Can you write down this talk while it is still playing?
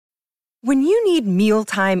When you need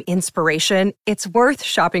mealtime inspiration, it's worth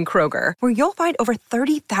shopping Kroger, where you'll find over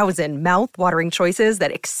 30,000 mouth-watering choices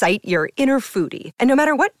that excite your inner foodie. And no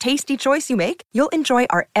matter what tasty choice you make, you'll enjoy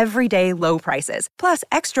our everyday low prices, plus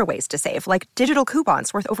extra ways to save, like digital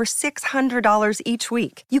coupons worth over $600 each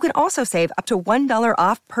week. You can also save up to $1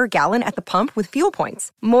 off per gallon at the pump with fuel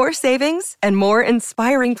points. More savings and more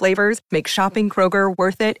inspiring flavors make shopping Kroger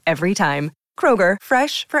worth it every time. Kroger,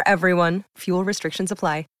 fresh for everyone. Fuel restrictions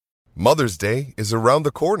apply. Mother's Day is around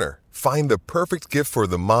the corner. Find the perfect gift for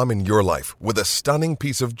the mom in your life with a stunning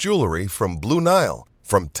piece of jewelry from Blue Nile.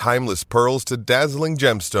 From timeless pearls to dazzling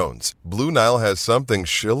gemstones, Blue Nile has something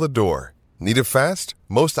she'll adore. Need it fast?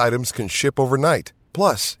 Most items can ship overnight.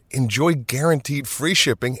 Plus, enjoy guaranteed free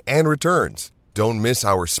shipping and returns. Don't miss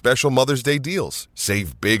our special Mother's Day deals.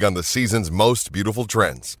 Save big on the season's most beautiful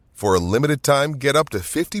trends. For a limited time, get up to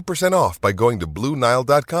 50% off by going to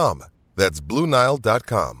BlueNile.com. That's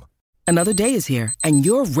BlueNile.com. Another day is here, and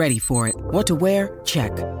you're ready for it. What to wear?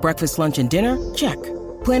 Check. Breakfast, lunch, and dinner? Check.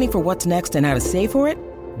 Planning for what's next and how to save for it?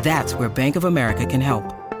 That's where Bank of America can help.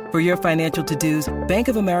 For your financial to-dos, Bank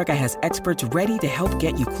of America has experts ready to help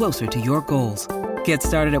get you closer to your goals. Get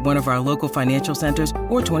started at one of our local financial centers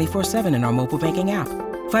or 24/7 in our mobile banking app.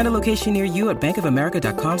 Find a location near you at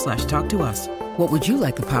bankofamerica.com/talktous. What would you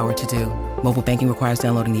like the power to do? Mobile banking requires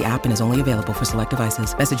downloading the app and is only available for select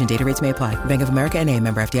devices. Message and data rates may apply. Bank of America N.A.,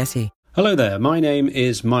 member FDIC. Hello there, my name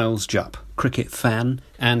is Miles Jupp, cricket fan,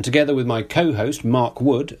 and together with my co-host Mark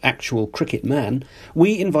Wood, actual cricket man,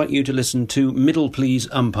 we invite you to listen to Middle Please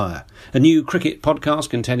Umpire, a new cricket podcast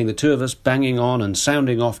containing the two of us banging on and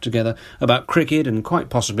sounding off together about cricket and quite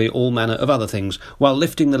possibly all manner of other things, while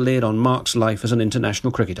lifting the lid on Mark's life as an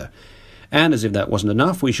international cricketer. And as if that wasn't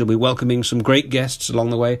enough, we shall be welcoming some great guests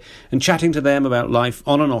along the way and chatting to them about life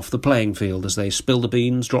on and off the playing field as they spill the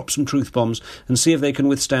beans, drop some truth bombs, and see if they can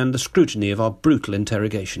withstand the scrutiny of our brutal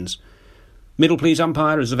interrogations. Middle Please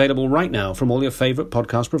Umpire is available right now from all your favourite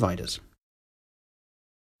podcast providers.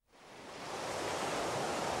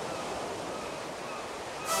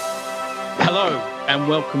 Hello and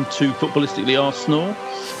welcome to Footballistically Arsenal.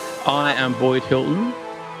 I am Boyd Hilton.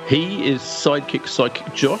 He is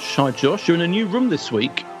sidekick Josh. Hi Josh, you're in a new room this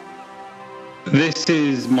week. This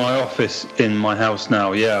is my office in my house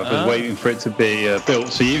now, yeah. I was waiting for it to be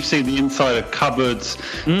built. So you've seen the inside of cupboards,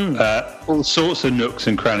 all sorts of nooks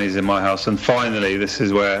and crannies in my house. And finally, this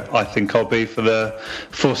is where I think I'll be for the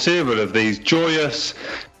foreseeable of these joyous,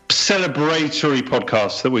 celebratory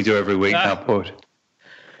podcasts that we do every week now, Boyd.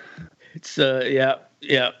 It's,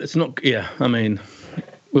 it's not, I mean...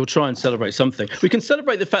 We'll try and celebrate something. We can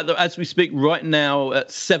celebrate the fact that as we speak right now at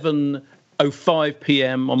 7:05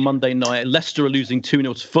 p.m. on Monday night, Leicester are losing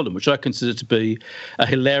 2-0 to Fulham, which I consider to be a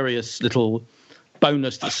hilarious little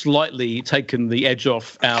bonus that's slightly taken the edge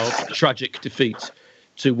off our tragic defeat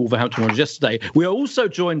to Wolverhampton Wanderers yesterday. We are also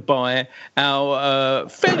joined by our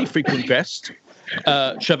fairly frequent guest,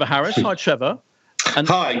 Trevor Harris. Hi, Trevor.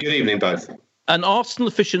 Hi, good evening, both. An Arsenal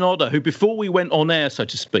aficionado who, before we went on air, so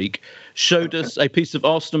to speak, showed us a piece of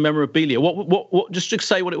Arsenal memorabilia. What? Just to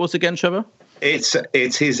say what it was again, Trevor. It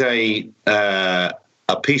is a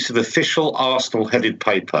piece of official Arsenal-headed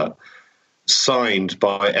paper signed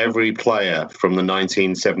by every player from the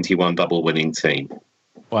 1971 double-winning team.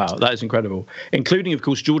 Wow, that is incredible. Including, of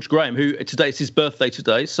course, George Graham, who today is his birthday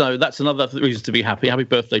today. So that's another reason to be happy. Happy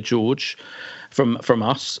birthday, George, from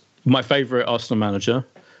us. My favourite Arsenal manager.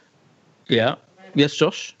 Yeah. Yes,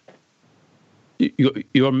 Josh?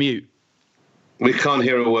 You're on mute. We can't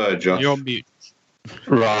hear a word, Josh. You're on mute.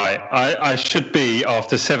 Right. I should be,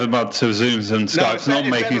 after 7 months of Zooms and Skypes, not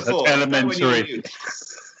making such elementary...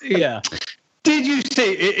 Yeah. Did you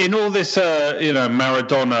see, in all this, Maradona...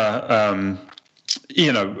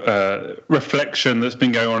 reflection that's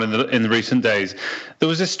been going on in the recent days, there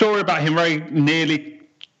was a story about him very nearly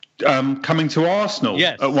coming to Arsenal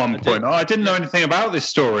at one point. I didn't know anything about this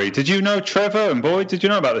story. Did you know, Trevor and Boyd? Did you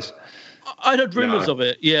know about this? I heard rumours of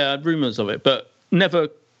it. Yeah, I had rumours of it, but never.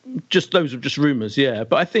 Just those are just rumours. Yeah,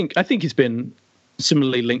 but I think he's been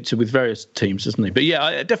similarly linked to with various teams, hasn't he? But yeah,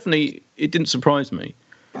 it didn't surprise me.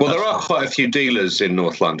 Well, there are quite a few dealers in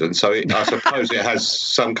North London, so I suppose it has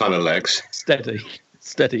some kind of legs.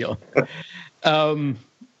 Steady on.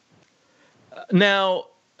 Now.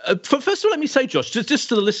 First of all, let me say, Josh, just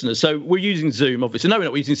to the listeners, so we're using Zoom, obviously. No, we're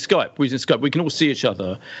not. We're using Skype. We can all see each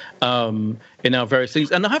other in our various things.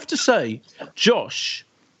 And I have to say, Josh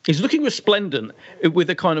is looking resplendent with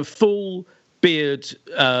a kind of full beard,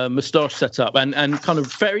 moustache set up and kind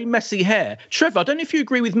of very messy hair. Trevor, I don't know if you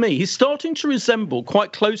agree with me. He's starting to resemble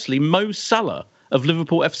quite closely Mo Salah of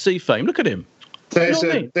Liverpool FC fame. Look at him. There's You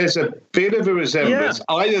know what I mean? there's a bit of a resemblance,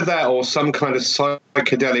 either that or some kind of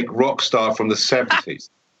psychedelic rock star from the 70s.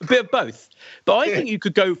 A bit of both. But I think you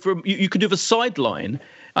could go from, you could do the sideline.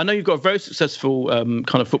 I know you've got a very successful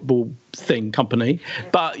kind of football company,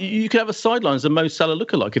 but you could have a sideline as a Mo Salah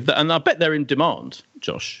lookalike. And I bet they're in demand,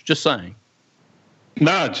 Josh, just saying.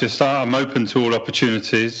 No, just I'm open to all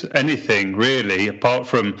opportunities, anything really, apart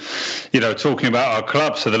from, talking about our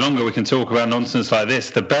club. So the longer we can talk about nonsense like this,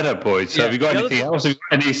 the better, boys. So have you got anything else?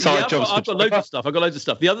 Any side jobs? I've got loads of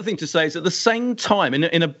stuff. The other thing to say is at the same time,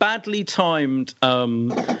 in a badly timed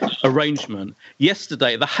arrangement,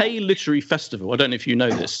 yesterday at the Hay Literary Festival, I don't know if you know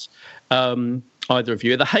this, either of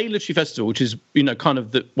you, at the Hay Literary Festival, which is kind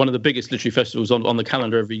of one of the biggest literary festivals on the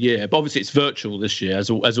calendar every year, but obviously it's virtual this year, as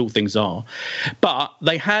all things are. But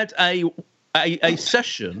they had a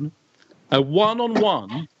session, a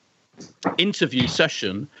one-on-one interview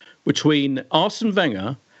session between Arsene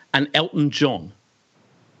Wenger and Elton John.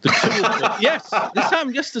 The two of them. Yes, this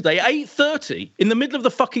happened yesterday, 8:30, in the middle of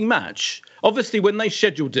the fucking match. Obviously, when they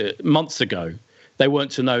scheduled it months ago, they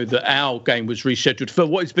weren't to know that our game was rescheduled for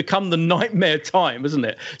what has become the nightmare time, isn't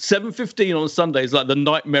it? 7:15 on Sunday is like the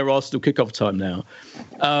nightmare Arsenal kickoff time now.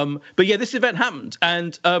 But yeah, this event happened,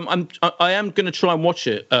 and I am going to try and watch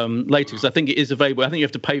it later because I think it is available. I think you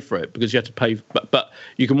have to pay for it because you have to pay, but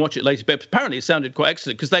you can watch it later. But apparently, it sounded quite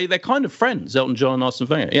excellent because they're kind of friends, Elton John and Arsene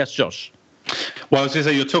Wenger. Yes, Josh. Well, I was going to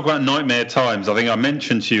say, you're talking about nightmare times. I think I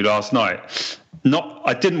mentioned to you last night.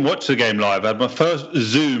 I didn't watch the game live. I had my first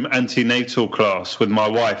Zoom antenatal class with my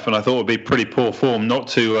wife, and I thought it would be pretty poor form not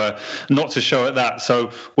to show at that. So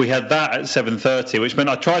we had that at 7:30, which meant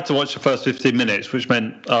I tried to watch the first 15 minutes, which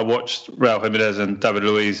meant I watched Raul Jimenez and David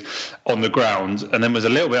Luiz on the ground, and then was a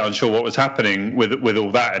little bit unsure what was happening with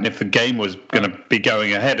all that, and if the game was going to be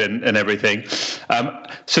going ahead and everything.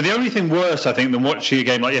 So the only thing worse, I think, than watching a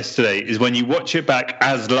game like yesterday is when you watch it back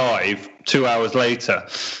as live 2 hours later.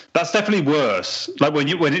 That's definitely worse. Like when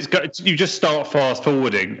you just start fast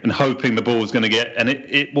forwarding and hoping the ball's going to get, and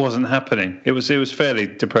it wasn't happening. It was fairly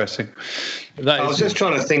depressing. I was just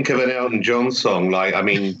trying to think of an Elton John song,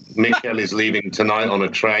 Michelle is leaving tonight on a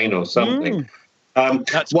train or something.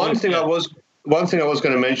 One thing I was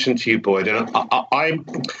going to mention to you, Boyd, and I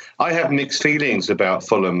have mixed feelings about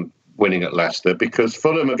Fulham winning at Leicester because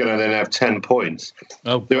Fulham are going to then have 10 points.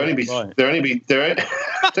 Oh, they'll only be 3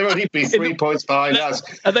 points behind us.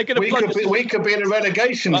 Are they going to? We could be in a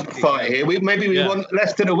relegation fight here. Maybe we want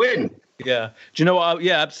Leicester to win. Yeah. Do you know what?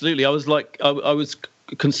 Yeah, absolutely. I was I was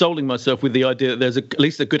consoling myself with the idea that there's at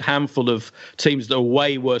least a good handful of teams that are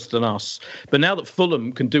way worse than us. But now that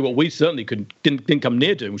Fulham can do what we certainly didn't come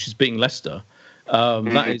near doing, which is beating Leicester.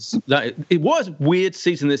 It was a weird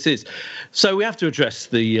season this is. So we have to address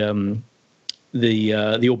the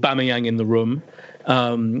Aubameyang in the room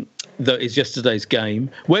that is yesterday's game.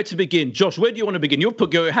 Where to begin? Josh, where do you want to begin? You'll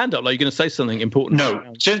put your hand up like you're going to say something important.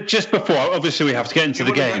 No, just before, obviously we have to get into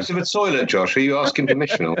the game. To the toilet, Josh? Are you asking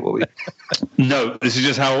permission? Or what? No, this is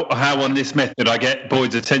just how on this method I get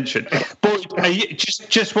Boyd's attention. Boyd,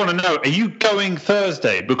 just want to know, are you going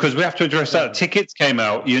Thursday? Because we have to address that. Tickets came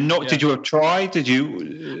out. You're not. Yeah. Did you have tried? Did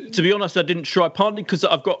you? To be honest, I didn't try. Partly because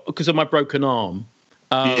of my broken arm.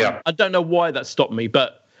 I don't know why that stopped me,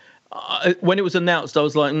 but when it was announced, I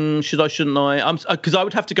was like, should I, shouldn't I? Because I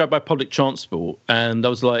would have to go by public transport, and I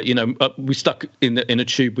was like, we stuck in a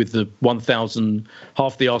tube with the 1,000,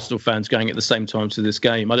 half the Arsenal fans going at the same time to this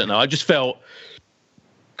game. I don't know. I just felt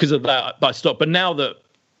because of that I stopped. But now that,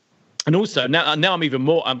 and also now I'm even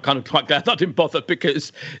more. I'm kind of quite glad I didn't bother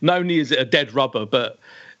because not only is it a dead rubber, but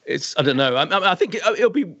it's I don't know. I think it'll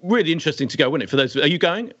be really interesting to go, wouldn't it? For those, are you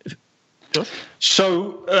going? Josh?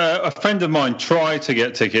 So a friend of mine tried to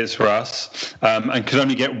get tickets for us and could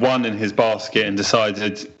only get one in his basket and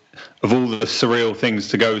decided of all the surreal things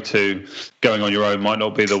to go to, going on your own might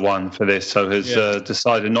not be the one for this. So has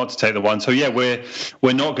decided not to take the one. So,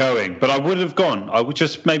 we're not going. But I would have gone. I would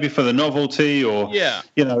just maybe for the novelty or,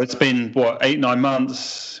 it's been, 8-9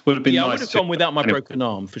 months. Would have been nice. I would have gone without my broken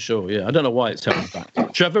arm for sure. Yeah, I don't know why it's held me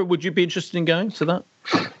back. Trevor, would you be interested in going to that?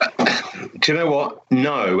 Do you know what?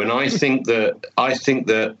 No, and I think that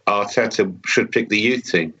Arteta should pick the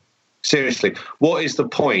youth team. Seriously, what is the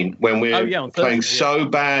point when we're playing so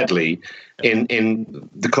badly in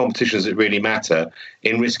the competitions that really matter,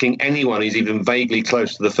 in risking anyone who's even vaguely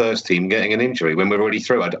close to the first team getting an injury when we're already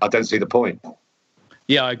through? I don't see the point.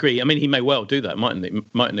 Yeah, I agree. I mean, he may well do that, mightn't he?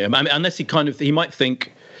 I mean, unless he might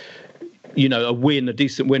think, a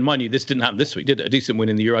decent win. Mind you, this didn't happen this week, did it? A decent win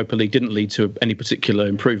in the Europa League didn't lead to any particular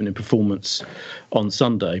improvement in performance on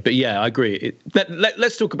Sunday. But yeah, I agree.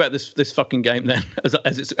 Let's talk about this fucking game then,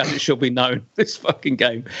 as it shall be known. This fucking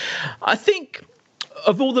game. I think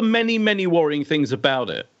of all the many, many worrying things about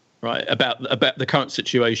it, right, about the current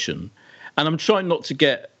situation, and I'm trying not to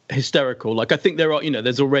get hysterical. Like, I think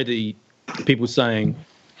there's already people saying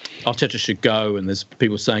Arteta should go, and there's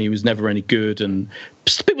people saying he was never any good, and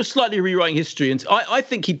people slightly rewriting history. And I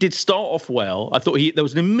think he did start off well. I thought there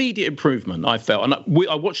was an immediate improvement, I felt. And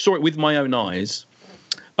I saw it with my own eyes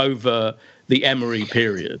over the Emery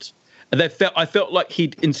period. And I felt like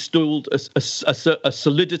he'd installed a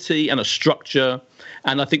solidity and a structure.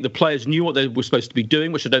 And I think the players knew what they were supposed to be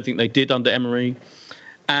doing, which I don't think they did under Emery.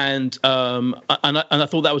 And I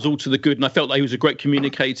thought that was all to the good. And I felt like he was a great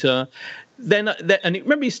communicator.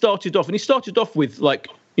 Remember, he started off with like,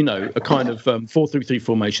 a kind of 4-3-3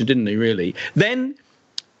 formation, didn't he? Really. Then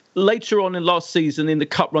later on in last season, in the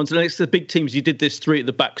cup runs, and it's the big teams, he did this 3 at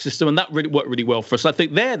the back system, and that really worked really well for us. I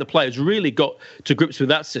think the players really got to grips with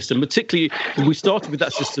that system. Particularly, we started with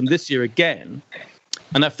that system this year again.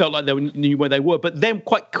 And I felt like they knew where they were. But then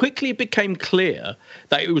quite quickly it became clear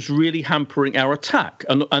that it was really hampering our attack.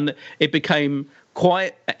 And it became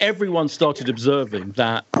everyone started observing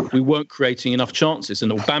that we weren't creating enough chances.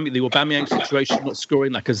 And the Aubameyang situation, not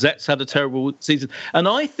scoring, Lacazette's had a terrible season. And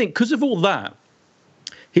I think because of all that,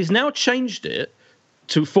 he's now changed it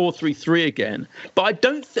to 4-3-3 again. But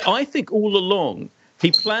I think all along,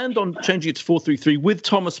 he planned on changing it to 4-3-3 with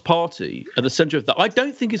Thomas Partey at the centre of that. I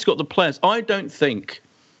don't think he's got the players. I don't think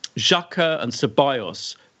Xhaka and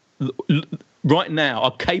Ceballos right now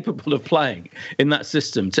are capable of playing in that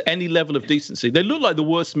system to any level of decency. They look like the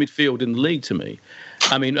worst midfield in the league to me.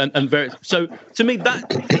 I mean, so to me,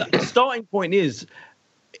 that starting point is,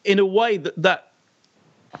 in a way, that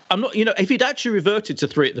I'm not, if he'd actually reverted to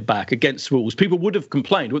 3 at the back against Wolves, people would have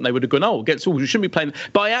complained, wouldn't they? Would have gone, against Wolves, we shouldn't be playing.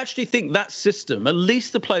 But I actually think that system, at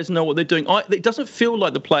least the players know what they're doing. It doesn't feel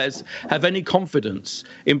like the players have any confidence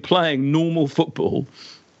in playing normal football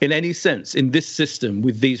in any sense in this system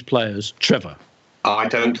with these players. Trevor? I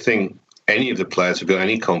don't think any of the players have got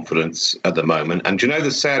any confidence at the moment. And do you know the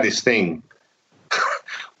saddest thing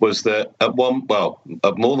was that at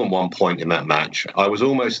more than one point in that match, I was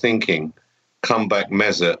almost thinking, come back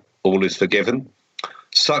Mesut, all is forgiven.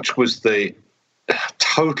 Such was the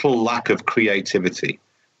total lack of creativity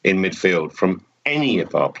in midfield from any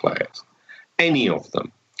of our players, any of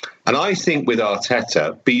them. And I think with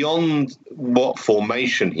Arteta, beyond what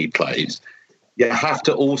formation he plays, you have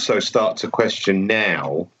to also start to question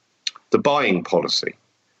now the buying policy.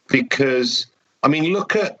 Because, I mean,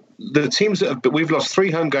 look at the teams we've lost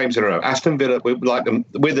 3 home games in a row. Aston Villa,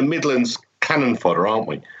 we're the Midlands cannon fodder, aren't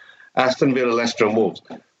we? Aston Villa, Leicester, and Wolves.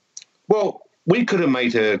 Well, we could have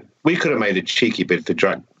made a cheeky bid for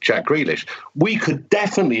Jack Grealish. We could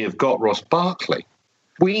definitely have got Ross Barkley.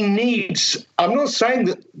 I'm not saying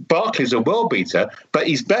that Barkley's a world beater, but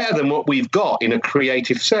he's better than what we've got in a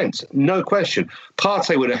creative sense, no question.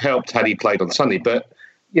 Partey would have helped had he played on Sunday, but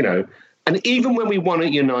and even when we won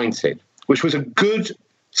at United, which was a good,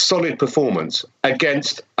 solid performance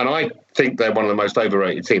against, and I think they're one of the most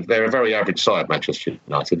overrated teams. They're a very average side, Manchester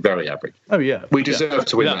United, very average. Oh, yeah. We deserve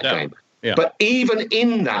to win that game. Yeah. But even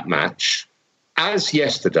in that match, as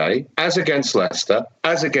yesterday, as against Leicester,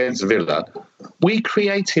 as against Villa, we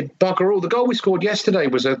created bugger all. The goal we scored yesterday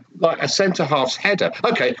was a centre-half's header.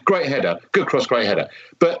 Okay, great header, good cross, great header.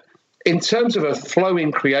 But in terms of a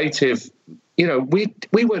flowing creative,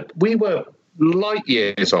 we were light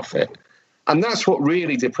years off it. And that's what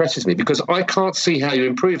really depresses me, because I can't see how you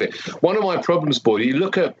improve it. One of my problems, Boyd, you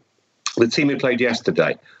look at the team who played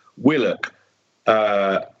yesterday. Willock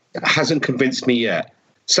hasn't convinced me yet.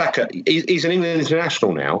 Saka, he's an England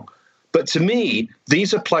international now. But to me,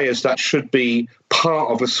 these are players that should be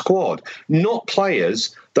part of a squad, not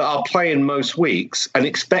players that are playing most weeks and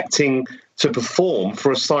expecting to perform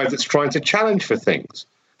for a side that's trying to challenge for things,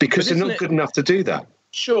 because they're not good enough to do that.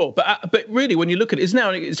 Sure, but really, when you look at it,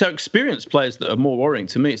 it's our experienced players that are more worrying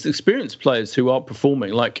to me. It's the experienced players who are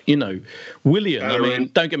performing, like Willian. I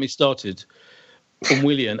mean, don't get me started on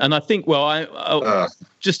Willian. And I think,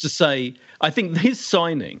 just to say, I think his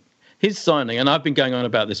signing, and I've been banging on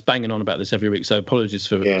about this every week. So apologies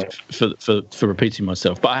for repeating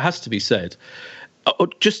myself, but it has to be said.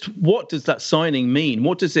 Just what does that signing mean?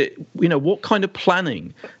 What does it? What kind of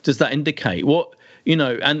planning does that indicate?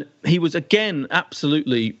 And he was, again,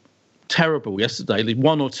 absolutely terrible yesterday.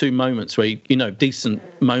 1 or 2 moments where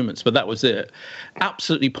decent moments, but that was it.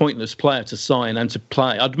 Absolutely pointless player to sign and to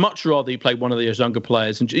play. I'd much rather he played one of the younger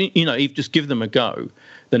players and, just give them a go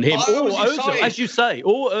than him. Or Ozil, as you say,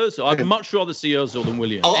 or Ozil. I'd much rather see Ozil than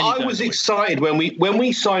Willian. I was excited when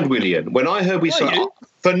we signed Willian. When I heard we signed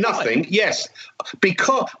for nothing, yes.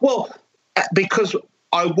 Because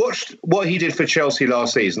I watched what he did for Chelsea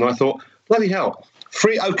last season. I thought, bloody hell,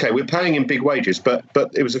 free. Okay, we're paying him big wages, but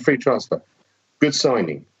it was a free transfer. Good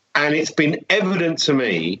signing. And it's been evident to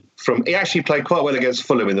me he actually played quite well against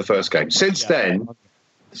Fulham in the first game. Since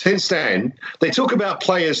then, they talk about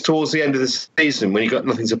players towards the end of the season when you got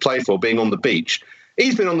nothing to play for being on the beach.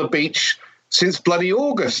 He's been on the beach since bloody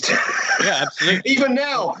August. Yeah, absolutely. Even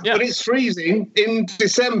now, when it's freezing in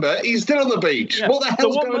December, he's still on the beach. Yeah. What the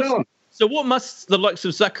hell's going on? So what must the likes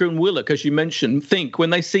of Xhaka and Willock, as you mentioned, think when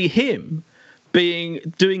they see him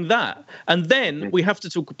doing that? And then we have to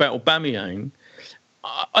talk about Aubameyang.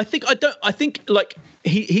 I think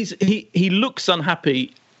he looks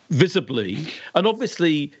unhappy visibly, and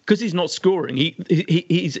obviously because he's not scoring,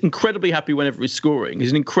 he's incredibly happy whenever he's scoring. He's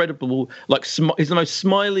an incredible, he's the most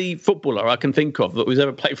smiley footballer I can think of that was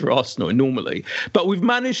ever played for Arsenal normally. But we've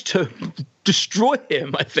managed to destroy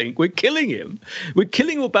him. I think we're killing him. We're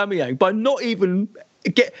killing Aubameyang by not even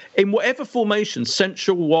get in whatever formation,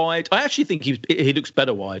 central, wide. I actually think he looks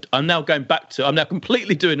better wide. I'm now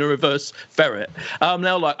completely doing a reverse ferret. I'm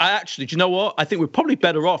now do you know what? I think we're probably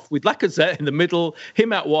better off with Lacazette in the middle,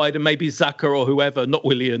 him out wide, and maybe Xhaka or whoever, not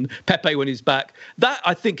Willian, Pepe when he's back. That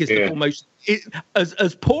I think is the formation.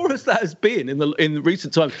 As poor as that has been in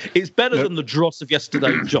recent times, it's better than the dross of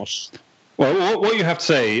yesterday, Josh. Well, what you have to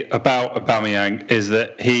say about Aubameyang is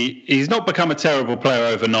that he's not become a terrible player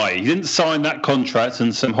overnight. He didn't sign that contract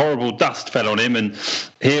and some horrible dust fell on him, and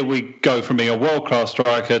here we go from being a world-class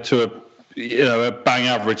striker to a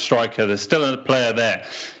bang-average striker. There's still a player there.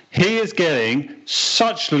 He is getting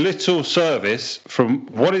such little service from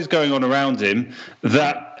what is going on around him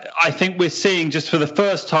that I think we're seeing just for the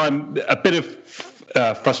first time a bit of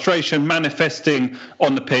frustration manifesting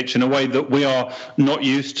on the pitch in a way that we are not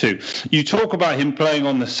used to. You talk about him playing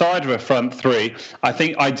on the side of a front three. I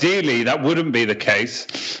think ideally that wouldn't be the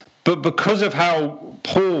case. But because of how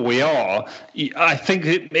poor we are, I think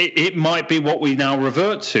it might be what we now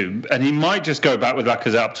revert to. And he might just go back with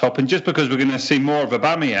Lacazette up top. And just because we're going to see more of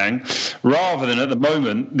Aubameyang, rather than at the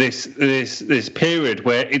moment this period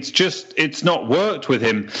where it's not worked with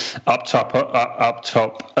him up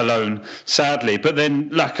top alone, sadly. But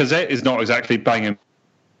then Lacazette is not exactly banging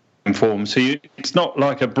form, so it's not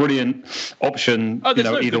like a brilliant option,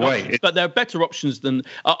 either way. Options, but there are better options than.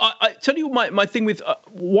 I tell you my thing with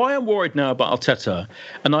why I'm worried now about Arteta,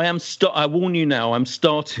 and I warn you now, I'm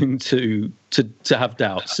starting to have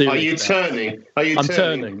doubts. Are you turning? I'm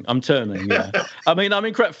turning. Yeah. I mean,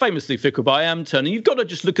 I'm famously fickle, but I am turning. You've got to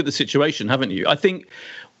just look at the situation, haven't you? I think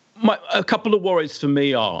a couple of worries for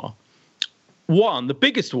me are one. The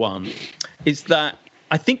biggest one is that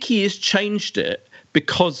I think he has changed it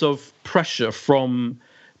because of pressure from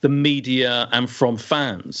the media and from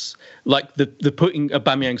fans, like the putting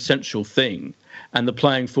Aubameyang central thing and the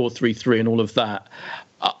playing 4-3-3 and all of that.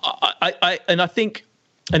 I think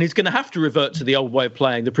he's going to have to revert to the old way of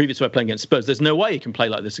playing, the previous way of playing against Spurs. There's no way he can play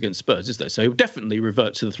like this against Spurs, is there? So he'll definitely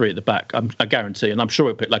revert to the three at the back, I guarantee, and I'm sure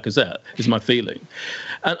he'll pick Lacazette, is my feeling.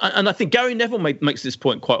 And I think Gary Neville makes this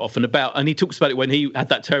point quite often and he talks about it when he had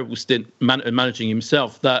that terrible stint managing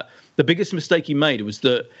himself, that the biggest mistake he made was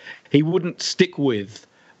that he wouldn't stick with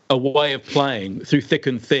a way of playing through thick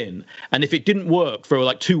and thin. And if it didn't work for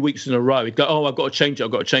like 2 weeks in a row, he'd go, I've got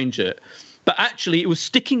to change it. But actually, it was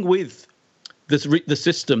sticking with the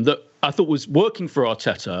system that I thought was working for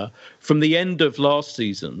Arteta from the end of last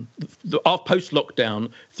season, our post-lockdown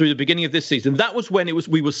through the beginning of this season. That was when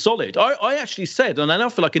we were solid. I actually said, and I now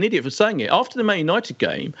feel like an idiot for saying it, after the Man United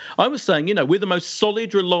game, I was saying, we're the most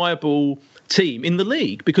solid, reliable team in the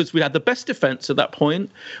league because we had the best defence at that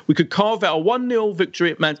point. We could carve out a 1-0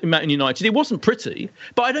 victory at Man United. It wasn't pretty,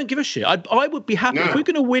 but I don't give a shit. I would be happy if we're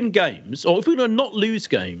going to win games, or if we're going to not lose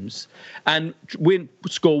games and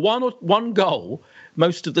score one goal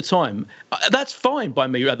most of the time. That's fine by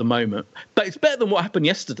me at the moment, but it's better than what happened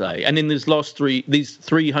yesterday and in these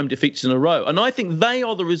three home defeats in a row. And I think they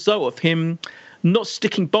are the result of him not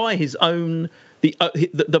sticking by his own.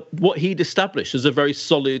 What he'd established as a very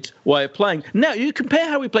solid way of playing. Now, you compare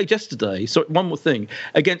how we played yesterday, so one more thing,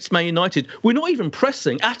 against Man United, we're not even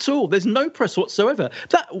pressing at all. There's no press whatsoever.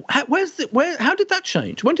 How did that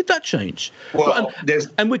change? When did that change? Well,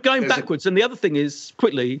 and we're going backwards. And the other thing is,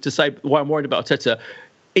 quickly, to say why I'm worried about Arteta,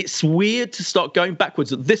 it's weird to start going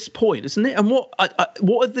backwards at this point, isn't it? And what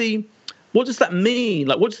does that mean?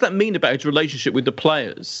 Like, what does that mean about his relationship with the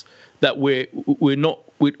players, that we're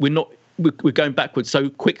going backwards so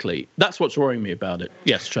quickly? That's what's worrying me about it.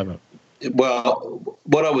 Yes, Trevor. Well,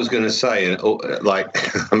 what I was going to say, I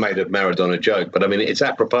made a Maradona joke, but I mean, it's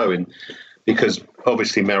apropos because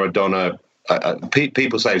obviously Maradona,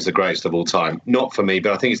 people say he's the greatest of all time. Not for me,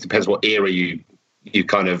 but I think it depends what era you you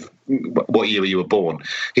kind of what year you were born.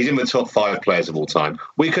 He's in the top 5 players of all time.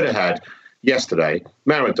 We could have had yesterday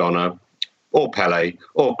Maradona or Pele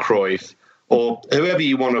or Cruyff or whoever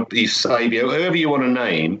you want to be, Savio, whoever you want to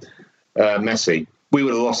name, Messi. We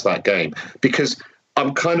would have lost that game because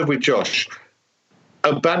I'm kind of with Josh.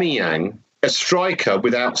 Aubameyang, a striker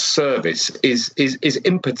without service, is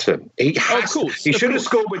impotent. He should have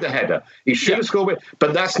scored with the header. He should have scored with,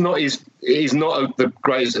 but that's not his. He's not the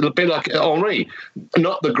greatest. A bit like Henry,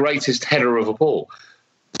 not the greatest header of a ball.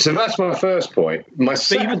 So that's my first point. My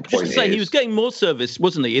second point is... he was getting more service,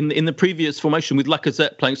 wasn't he, in the previous formation with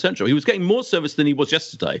Lacazette playing central? He was getting more service than he was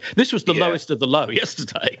yesterday. This was the lowest of the low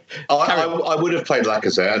yesterday. I would have played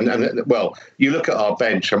Lacazette. And, well, you look at our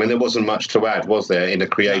bench. I mean, there wasn't much to add, was there, in a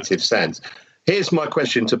creative sense? Here's my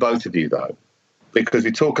question to both of you, though, because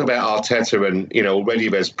we talk about Arteta and, already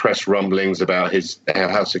there's press rumblings about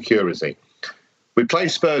how secure is he. We play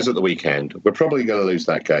Spurs at the weekend. We're probably going to lose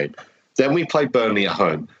that game. Then we play Burnley at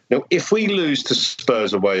home. Now, if we lose to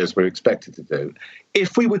Spurs away, as we're expected to do,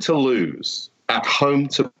 if we were to lose at home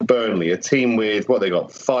to Burnley, a team with, they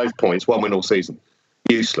got 5 points, 1 win all season,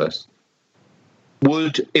 useless,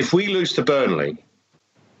 if we lose to Burnley,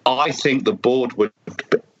 I think the board would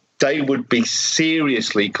be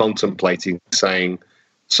seriously contemplating saying,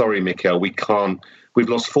 sorry, Mikel, we can't. We've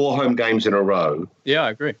lost 4 home games in a row. Yeah, I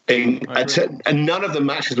agree. And none of the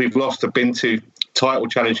matches we've lost have been to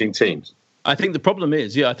title-challenging teams. I think the problem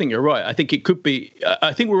is, I think you're right. I think it could be.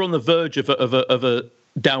 I think we're on the verge of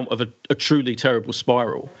a truly terrible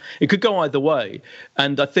spiral. It could go either way,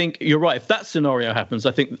 and I think you're right. If that scenario happens,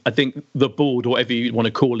 I think the board, or whatever you want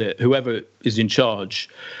to call it, whoever is in charge,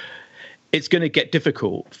 it's going to get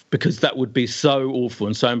difficult because that would be so awful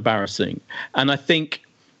and so embarrassing. And I think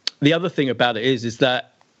the other thing about it is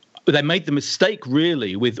that they made the mistake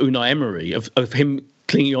really with Unai Emery of him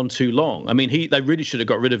clinging on too long. I mean, they really should have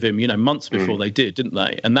got rid of him, months before they did, didn't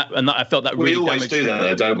they? And that I felt that really. We always do that,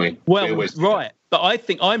 though, don't we? Well, right. But I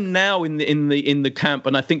think I'm now in the camp,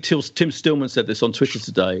 and I think Tim Stillman said this on Twitter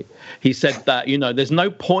today. He said that there's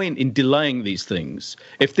no point in delaying these things.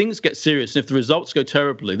 If things get serious, and if the results go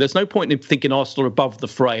terribly, there's no point in thinking Arsenal are above the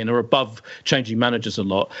fray and are above changing managers a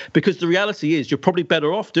lot, because the reality is you're probably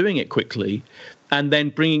better off doing it quickly. And then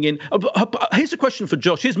bringing in... Here's a question for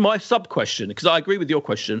Josh. Here's my sub-question, because I agree with your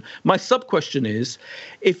question. My sub-question is,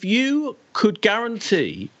 if you could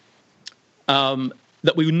guarantee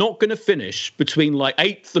that we were not going to finish between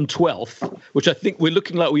 8th and 12th, which I think we're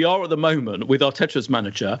looking like we are at the moment with Arteta as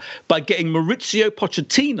manager, by getting Mauricio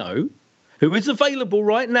Pochettino, who is available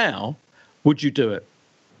right now, would you do it?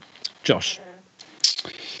 Josh?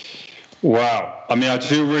 Wow. I mean, I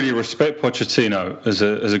do really respect Pochettino as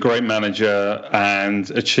a great manager and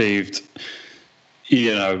achieved,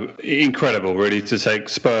 incredible, really, to take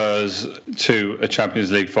Spurs to a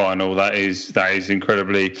Champions League final. That is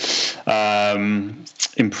incredibly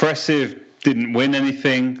impressive. Didn't win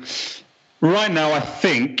anything. Right now, I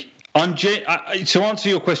think, to answer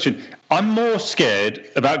your question, I'm more scared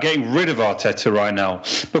about getting rid of Arteta right now,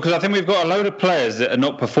 because I think we've got a load of players that are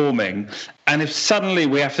not performing. And if suddenly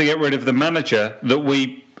we have to get rid of the manager that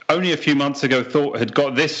we only a few months ago thought had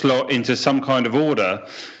got this lot into some kind of order,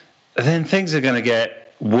 then things are going to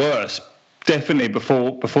get worse, definitely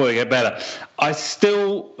before they get better. I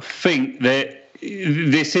still think that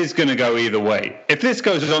this is going to go either way. If this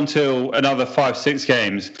goes on till another 5-6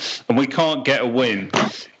 games and we can't get a win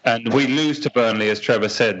and we lose to Burnley, as Trevor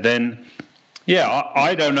said, then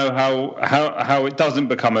I don't know how it doesn't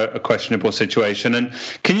become a questionable situation. And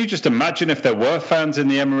can you just imagine if there were fans in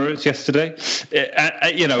the Emirates yesterday?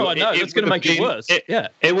 It's going to make it worse.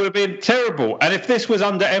 It would have been terrible. And if this was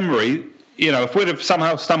under Emery, if we'd have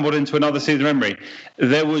somehow stumbled into another season of Emery,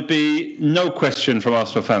 there would be no question from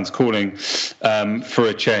Arsenal fans calling for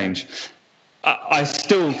a change. I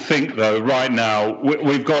still think, though, right now,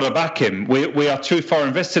 we've got to back him. We are too far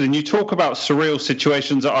invested. And you talk about surreal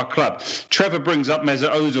situations at our club. Trevor brings up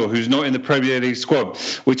Mesut Ozil, who's not in the Premier League squad.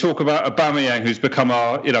 We talk about Aubameyang, who's become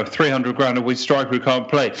our 300 grand a week striker who can't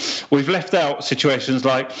play. We've left out situations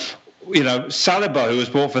like Saliba, who was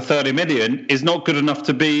bought for 30 million, is not good enough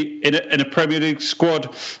to be in a Premier League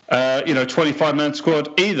squad, 25-man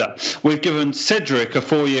squad either. We've given Cedric a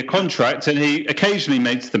 4-year contract, and he occasionally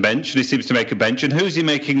makes the bench, and he seems to make a bench. And who's he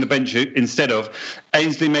making the bench instead of?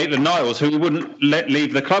 Ainsley Maitland-Niles, who he wouldn't let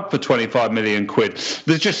leave the club for 25 million quid.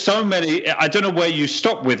 There's just so many. I don't know where you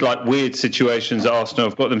stop with weird situations that Arsenal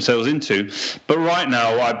have got themselves into. But right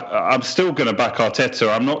now, I'm still going to back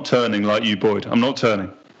Arteta. I'm not turning like you, Boyd. I'm not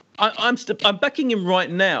turning. I'm backing him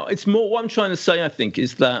right now. It's more what I'm trying to say, I think,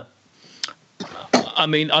 is that I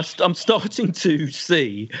mean, I'm starting to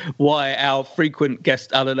see why our frequent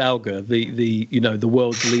guest Alan Alger, the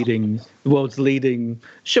world's leading,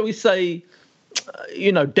 shall we say,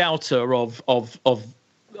 doubter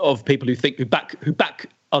of people who back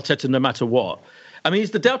Arteta no matter what. I mean,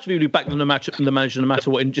 he's the doubter who back the manager no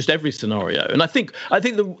matter what in just every scenario. And I think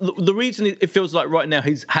the reason it feels like right now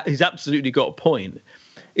he's absolutely got a point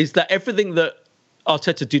is that everything that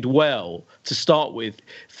Arteta did well to start with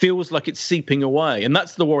feels like it's seeping away, and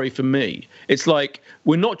that's the worry for me. It's like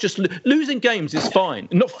we're not just losing games is fine,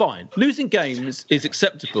 not fine. Losing games is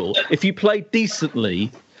acceptable if you play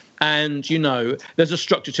decently, and there's a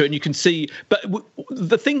structure to it, and you can see. But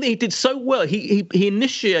the thing that he did so well, he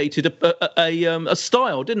initiated a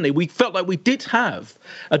style, didn't he? We felt like we did have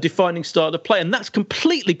a defining style of play, and that's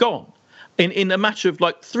completely gone in a matter of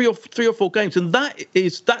like three or four games, and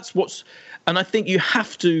that's what's. And I think you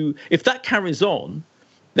have to, if that carries on,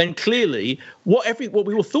 then clearly what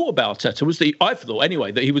we all thought about Arteta was I thought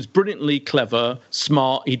anyway, that he was brilliantly clever,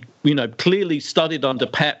 smart. He, clearly studied under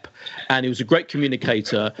Pep, and he was a great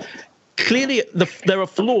communicator. Clearly, there are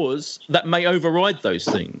flaws that may override those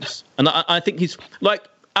things. And I think he's like,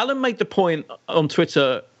 Alan made the point on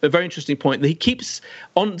Twitter, a very interesting point, that he keeps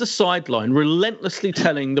on the sideline relentlessly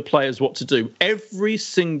telling the players what to do every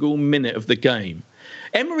single minute of the game.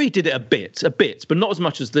 Emery did it a bit, but not as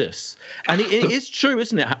much as this. And it is true,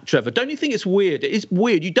 isn't it, Trevor? Don't you think it's weird? It is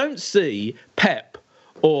weird. You don't see Pep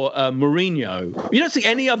or Mourinho. You don't see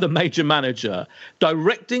any other major manager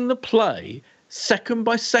directing the play second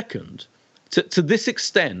by second to this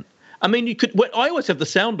extent. I mean, I always have the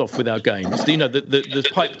sound off with our games, the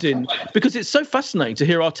piped in, because it's so fascinating to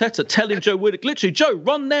hear Arteta telling Joe Willock, literally, Joe,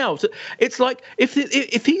 run now. It's like if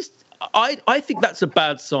he's. I think that's a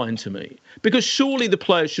bad sign to me, because surely the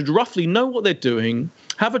players should roughly know what they're doing,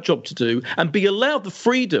 have a job to do, and be allowed the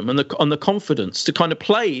freedom and the confidence to kind of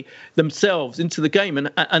play themselves into the game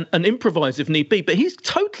and improvise if need be. But he's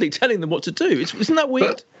totally telling them what to do. Isn't that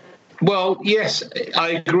weird? Well, yes,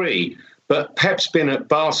 I agree. But Pep's been at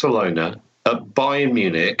Barcelona, at Bayern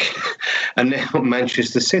Munich, and now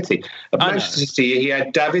Manchester City. At Manchester City, he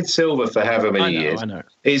had David Silva for however many years. I know.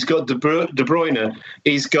 He's got De Bruyne.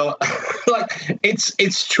 He's got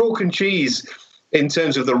it's chalk and cheese in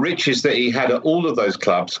terms of the riches that he had at all of those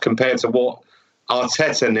clubs compared to what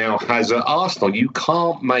Arteta now has at Arsenal. You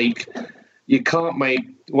can't make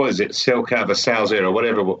what is it, silk out of a sow's ear or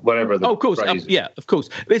whatever the of course, phrase. Yeah, of course.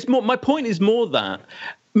 It's more. My point is more that.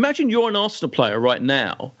 Imagine you're an Arsenal player right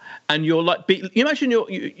now, and you're like, imagine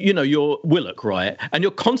you're Willock, right? And you're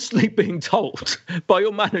constantly being told by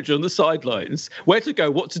your manager on the sidelines where to go,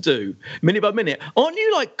 what to do, minute by minute. Aren't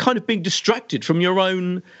you like kind of being distracted from your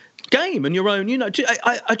own game and your own,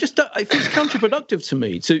 I just don't, it feels counterproductive to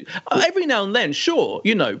me to every now and then, sure,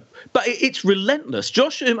 but it's relentless.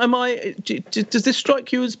 Josh, does this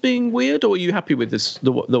strike you as being weird, or are you happy with this,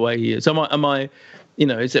 the way he is? Am I,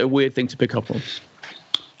 is it a weird thing to pick up on?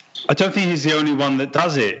 I don't think he's the only one that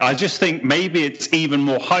does it. I just think maybe it's even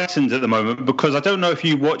more heightened at the moment, because I don't know if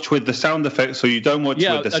you watch with the sound effects or you don't watch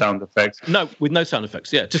with the sound effects. No, with no sound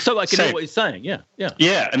effects. Yeah, just so I can hear what he's saying. Yeah.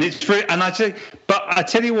 And it's really, and but I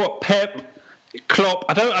tell you what, Pep, Klopp,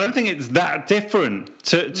 I don't think it's that different.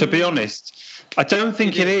 To be honest, I don't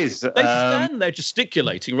think it is. They stand there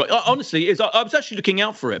gesticulating, right? Honestly, it is. I was actually looking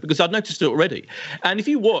out for it because I'd noticed it already. And if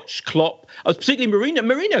you watch Klopp, particularly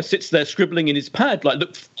Mourinho sits there scribbling in his pad, like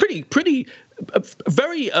look pretty,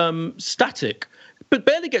 very static, but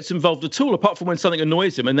barely gets involved at all, apart from when something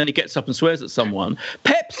annoys him, and then he gets up and swears at someone.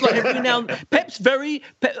 Pep's like every now and Pep's a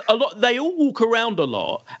lot. They all walk around a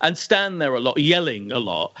lot and stand there a lot, yelling a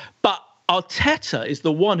lot. But Arteta is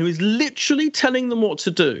the one who is literally telling them what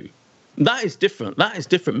to do. That is different.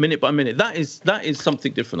 Minute by minute. That is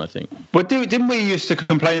something different, I think. But didn't we used to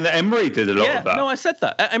complain that Emery did a lot of that? No, I said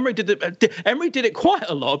that. Emery did it quite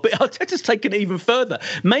a lot, but Arteta's taken it even further.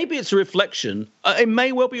 Maybe it's a reflection. It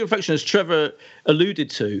may well be a reflection, as Trevor alluded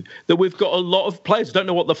to, that we've got a lot of players who don't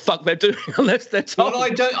know what the fuck they're doing unless they're told. Well,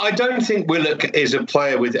 I don't think Willock is a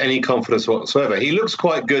player with any confidence whatsoever. He looks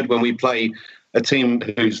quite good when we play a team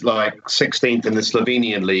who's like 16th in the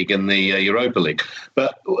Slovenian League and the Europa League.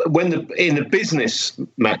 But in the business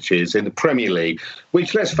matches in the Premier League,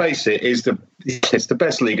 which, let's face it, it's the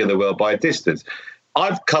best league in the world by a distance.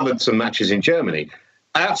 I've covered some matches in Germany.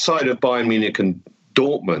 Outside of Bayern Munich and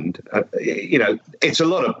Dortmund, there's a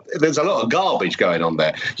lot of garbage going on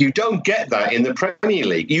there. You don't get that in the Premier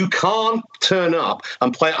League. You can't turn up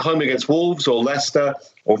and play at home against Wolves or Leicester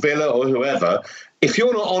or Villa or whoever. If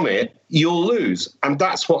you're not on it, you'll lose. And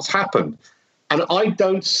that's what's happened. And I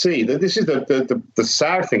don't see that. This is the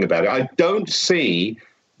sad thing about it. I don't see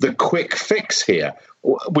the quick fix here.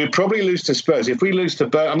 We'd probably lose to Spurs. If we lose to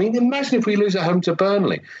Burnley, I mean, imagine if we lose at home to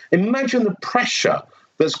Burnley. Imagine the pressure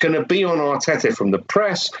that's going to be on Arteta from the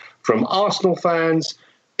press, from Arsenal fans.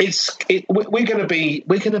 We're going to be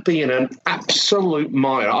in an absolute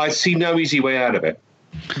mire. I see no easy way out of it.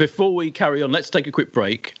 Before we carry on, let's take a quick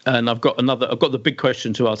break, and I've got the big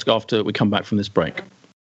question to ask after we come back from this break.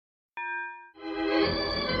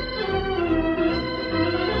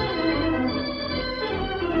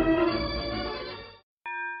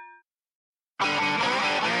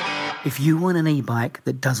 If you want an e-bike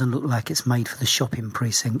that doesn't look like it's made for the shopping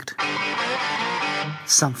precinct,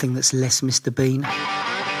 something that's less Mr. Bean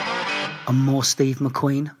and more Steve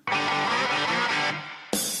McQueen,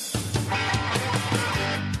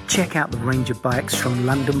 check out the range of bikes from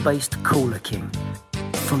London-based Cooler King.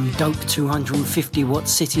 From dope 250-watt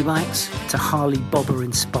city bikes to Harley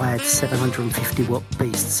Bobber-inspired 750-watt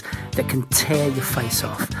beasts that can tear your face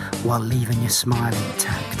off while leaving your smile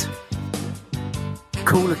intact.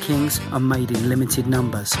 Cooler Kings are made in limited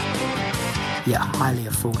numbers, yet highly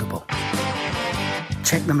affordable.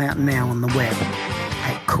 Check them out now on the web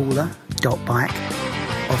at cooler.bike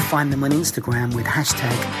or find them on Instagram with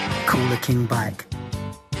hashtag CoolerKingBike.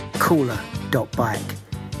 Cooler.bike.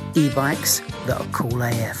 E-bikes that are cool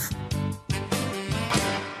AF.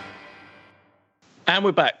 And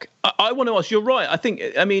we're back. I want to ask, you're right.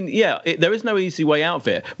 There is no easy way out of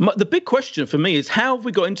it. The big question for me is, how have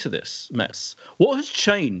we got into this mess? What has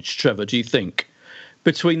changed, Trevor, do you think,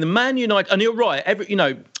 between the Man United... And you're right,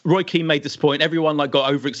 Roy Keane made this point. Everyone got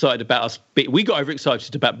overexcited about us. We got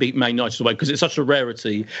overexcited about beating Man United away because it's such a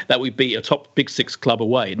rarity that we beat a top Big Six club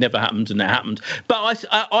away. It never happened, and it happened. But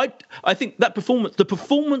I think that the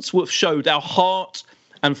performance showed our heart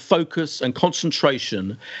and focus and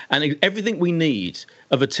concentration and everything we need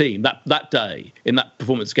of a team that day in that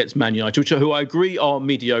performance against Man United, who I agree are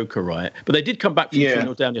mediocre, right? But they did come back from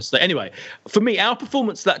 2-0 down yesterday. Anyway, for me, our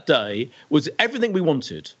performance that day was everything we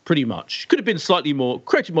wanted, pretty much. Could have been slightly more,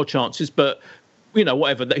 created more chances, but,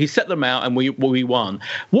 whatever. He set them out and we won.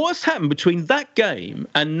 What has happened between that game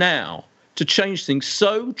and now to change things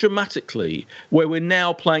so dramatically, where we're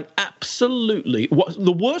now playing absolutely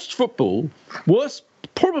the worst football,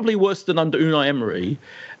 probably worse than under Unai Emery,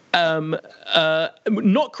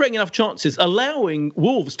 not creating enough chances, allowing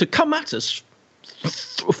Wolves to come at us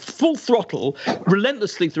full throttle,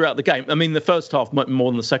 relentlessly throughout the game. I mean, the first half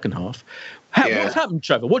more than the second half. What's happened,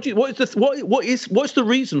 Trevor? What's the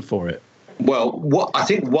reason for it? Well, I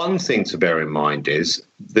think one thing to bear in mind is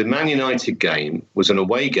the Man United game was an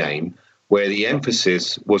away game where the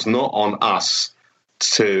emphasis was not on us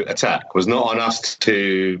to attack, was not on us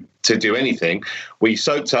to do anything. We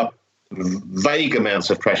soaked up vague amounts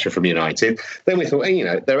of pressure from United. Then we thought,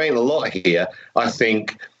 there ain't a lot here. I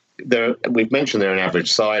think we've mentioned they're an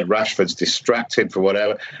average side. Rashford's distracted for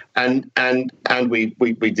whatever, and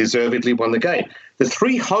we deservedly won the game. The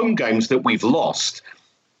 3 home games that we've lost,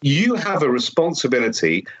 you have a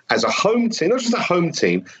responsibility as a home team, not just a home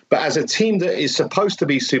team, but as a team that is supposed to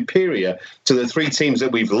be superior to the 3 teams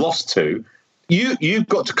that we've lost to. You've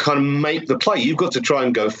got to kind of make the play. You've got to try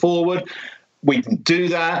and go forward. We can do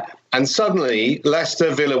that. And suddenly,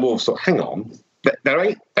 Leicester, Villa, Wolves thought, hang on, there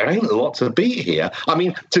ain't a lot to beat here. I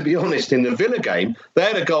mean, to be honest, in the Villa game, they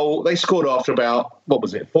had a goal. They scored after about,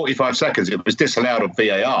 45 seconds. It was disallowed on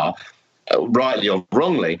VAR, rightly or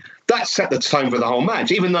wrongly. That set the tone for the whole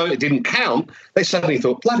match. Even though it didn't count, they suddenly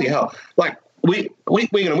thought, bloody hell, we're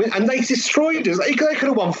going to win. And they destroyed us. They could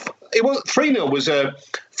have won. It was 3-0 was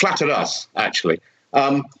flattered us, actually.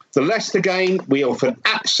 The Leicester game, we offered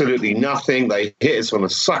absolutely nothing. They hit us on a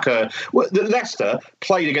sucker. Leicester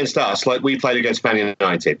played against us like we played against Man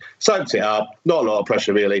United. Soaked it up, not a lot of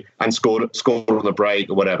pressure really, and scored on the break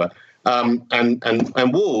or whatever.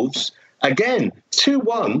 And Wolves, again,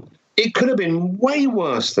 2-1. It could have been way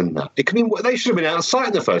worse than that. They should have been out of sight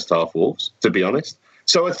in the first half, Wolves, to be honest.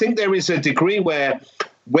 So I think there is a degree where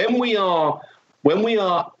when we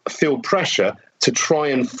feel pressure to try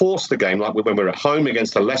and force the game, like when we're at home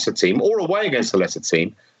against a lesser team or away against a lesser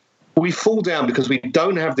team, we fall down because we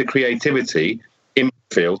don't have the creativity in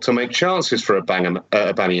midfield to make chances for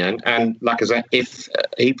Aubameyang and Lacazette if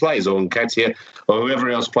he plays, or Nketiah, or whoever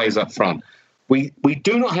else plays up front. We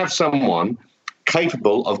do not have someone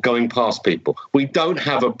capable of going past people. We don't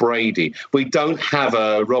have a Brady. We don't have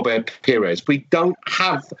a Robert Pires. We don't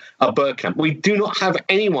have a Bergkamp. We do not have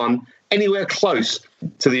anyone anywhere close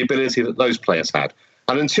to the ability that those players had.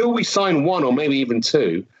 And until we sign 1 or maybe even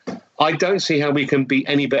 2, I don't see how we can be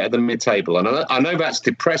any better than mid-table. And I know that's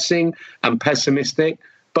depressing and pessimistic,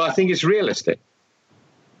 but I think it's realistic.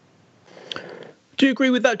 Do you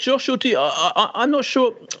agree with that, Josh? Or do you, I'm not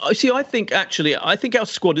sure. See, I think our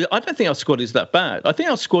squad. I don't think our squad is that bad. I think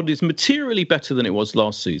our squad is materially better than it was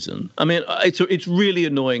last season. I mean, it's really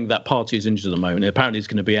annoying that Partey is injured at the moment. Apparently, he's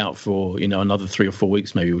going to be out for another 3 or 4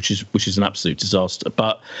 weeks, maybe, which is an absolute disaster.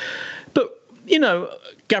 But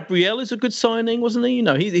Gabriel is a good signing, wasn't he?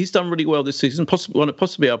 He's done really well this season.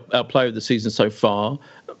 Possibly our player of the season so far.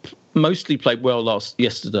 Mostly played well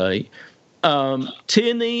yesterday.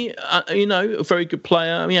 Tierney, a very good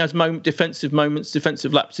player. I mean, he has defensive moments,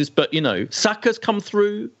 defensive lapses, but Saka's come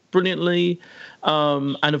through brilliantly,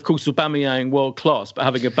 and of course Aubameyang, world class, but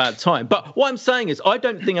having a bad time. But what I'm saying is, I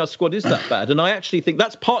don't think our squad is that bad, and I actually think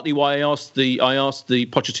that's partly why I asked the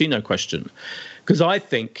Pochettino question, because I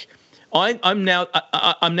think I'm now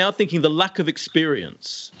thinking the lack of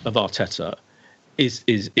experience of Arteta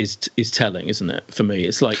is telling, isn't it? For me,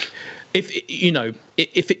 it's like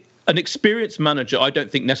an experienced manager, I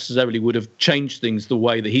don't think necessarily would have changed things the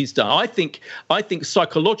way that he's done. I think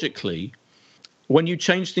psychologically, when you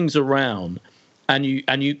change things around and you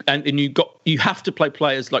have to play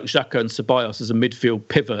players like Xhaka and Ceballos as a midfield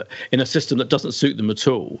pivot in a system that doesn't suit them at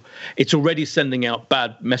all, it's already sending out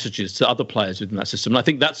bad messages to other players within that system. And I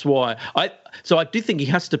think that's why I do think he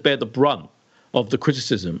has to bear the brunt of the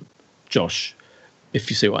criticism, Josh, if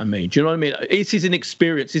you see what I mean. Do you know what I mean? It's his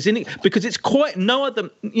inexperience. Because it's quite no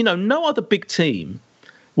other big team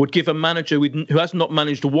would give a manager who has not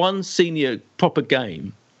managed one senior proper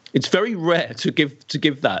game. It's very rare to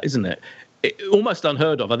give that, isn't it? Almost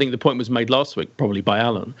unheard of. I think the point was made last week, probably by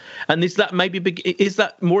Alan. And is that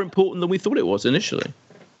more important than we thought it was initially?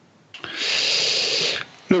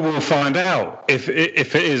 Look, we'll find out if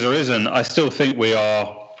it is or isn't. I still think we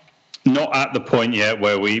are not at the point yet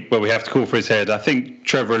where we have to call for his head. I think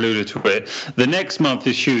Trevor alluded to it. The next month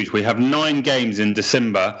is huge. We have 9 games in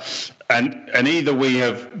December, and either we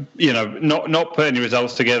have not put any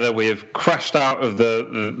results together, we have crashed out of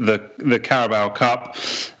the Carabao Cup,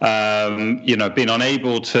 been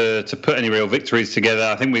unable to put any real victories together.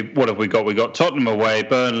 I think what have we got? We got Tottenham away,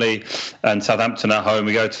 Burnley and Southampton at home.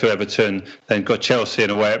 We go to Everton, then got Chelsea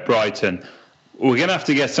and away at Brighton. We're going to have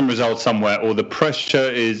to get some results somewhere, or the pressure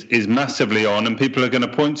is massively on, and people are going to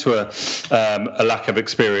point to a lack of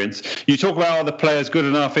experience. You talk about, are the players good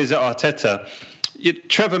enough? Is it Arteta?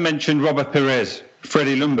 Trevor mentioned Robert Pires,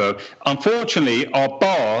 Freddie Ljungberg. Unfortunately, our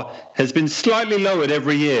bar has been slightly lowered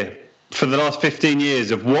every year for the last 15 years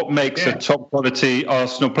of what makes a top quality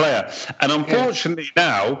Arsenal player. And unfortunately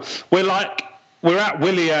now we're at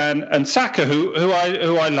Willian and Saka, who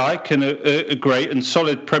I like and are great and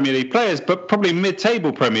solid Premier League players, but probably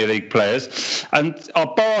mid-table Premier League players. And our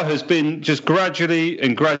bar has been just gradually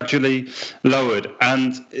lowered.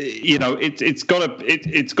 And it's got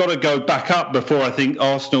to go back up before I think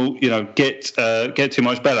Arsenal get too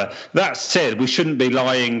much better. That said, we shouldn't be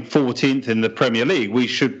lying 14th in the Premier League. We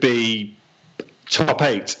should be top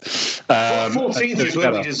 8. 14th is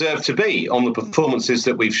where we deserve to be on the performances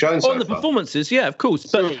that we've shown so far. On the performances, yeah, of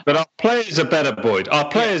course. But our players are better, Boyd. Our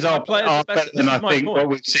players are better than I think what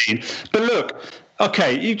we've seen. But look,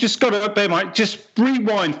 okay, you just got to bear in mind, just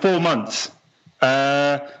rewind 4 months.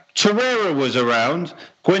 Torreira was around,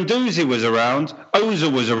 Guendouzi was around,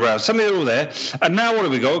 Ozil was around. Suddenly they're all there. And now what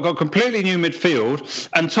have we got? We've got completely new midfield.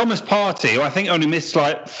 And Thomas Partey, who I think only missed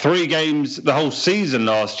 3 games the whole season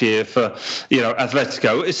last year for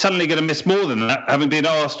Atletico, is suddenly going to miss more than that, having been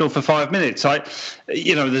at Arsenal for 5 minutes.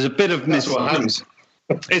 There's a bit of That's what happens.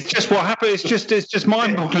 It's just what happens. It's just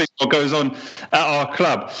mind-boggling what goes on at our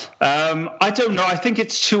club. I don't know. I think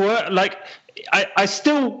it's too early. I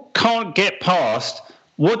still can't get past.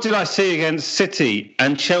 What did I see against City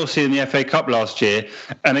and Chelsea in the FA Cup last year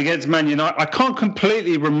and against Man United? I can't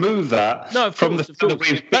completely remove that from the fact that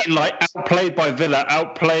we've been outplayed by Villa,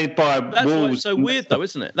 outplayed by Wolves. That's why it's so weird, though,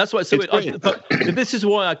 isn't it? That's why it's so weird. But this is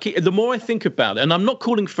why the more I think about it, and I'm not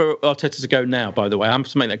calling for Arteta to go now, by the way, I'm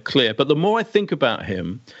just making that clear, but the more I think about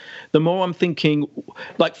him, the more I'm thinking,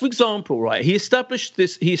 for example, right, he established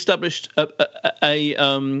a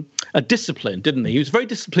discipline, didn't he? He was very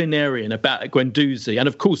disciplinarian about Guendouzi and,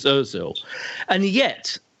 of course, Ozil. And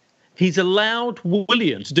yet, he's allowed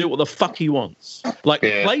Willian to do what the fuck he wants.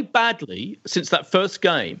 Play badly since that first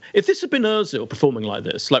game. If this had been Ozil performing like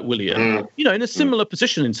this, like Willian, in a similar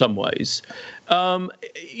position in some ways,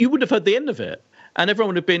 you would have heard the end of it. And everyone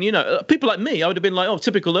would have been, people like me, I would have been like, oh,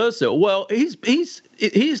 typical Ozil. Well,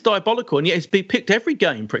 he's diabolical, and yet he's been picked every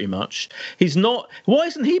game pretty much. He's not. Why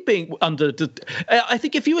isn't he being under? I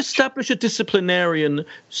think if you establish a disciplinarian,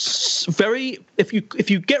 if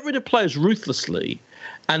you get rid of players ruthlessly,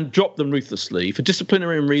 and drop them ruthlessly for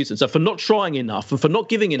disciplinary reasons and for not trying enough and for not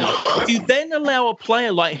giving enough, if you then allow a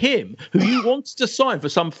player like him, who you wanted to sign for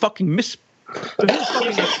some fucking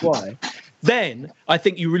then I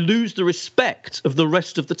think you lose the respect of the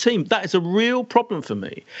rest of the team. That is a real problem for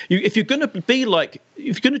me. If you're going to be like,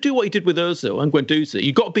 if you're going to do what he did with Ozil and Guendouzi,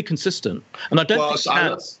 you've got to be consistent. And I don't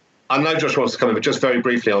think I know Josh wants to come in, but just very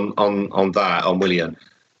briefly on Willian.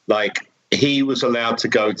 Like, he was allowed to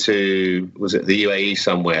go to, was it the UAE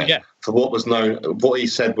somewhere? Yeah. For what he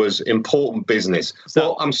said was important business.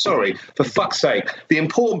 Well, I'm sorry, for fuck's sake, the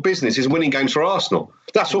important business is winning games for Arsenal.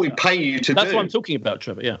 That's what we pay you to do. That's what I'm talking about,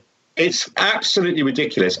 Trevor, yeah. It's absolutely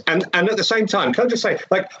ridiculous. And at the same time, can I just say,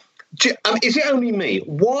 like, is it only me?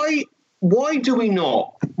 Why do we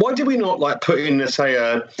not like put in, say,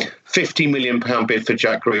 a £50 million bid for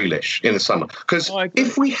Jack Grealish in the summer? Because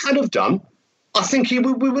if we had have done, I think we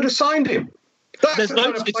would have signed him. That's the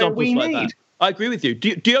kind of player we need. I agree with you.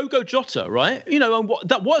 Diogo Jota, right? You know,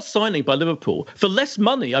 that was signing by Liverpool for less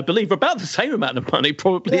money, I believe, about the same amount of money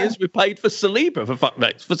probably as we paid for Saliba, for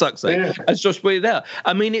fuck's sake, as Josh pointed out.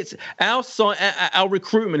 I mean, it's our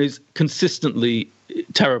recruitment is consistently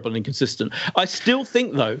terrible and inconsistent. I still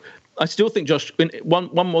think, Josh,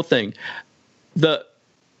 one more thing, that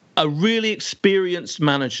a really experienced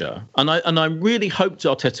manager, and I really hoped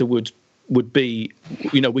Arteta would be,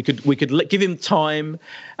 you know, we could give him time,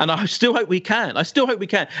 and I still hope we can.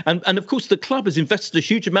 And of course, the club has invested a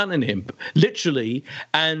huge amount in him, literally,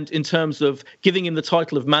 and in terms of giving him the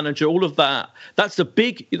title of manager, all of that. That's a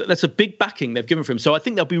big backing they've given for him. So I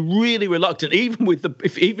think they'll be really reluctant, even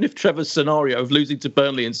if Trevor's scenario of losing to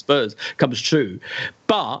Burnley and Spurs comes true.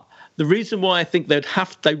 But the reason why I think they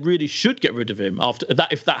really should get rid of him after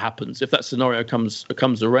that, if that happens, if that scenario comes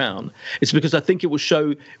around, it's because I think it will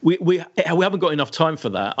show we haven't got enough time for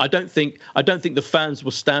that. I don't think the fans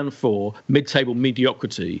will stand for mid-table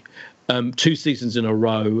mediocrity. 2 seasons in a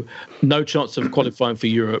row, no chance of qualifying for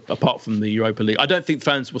Europe apart from the Europa League. I don't think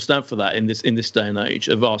fans will stand for that in this day and age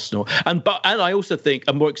of Arsenal. And I also think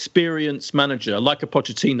a more experienced manager like a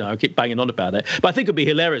Pochettino, I keep banging on about it, but I think it'd be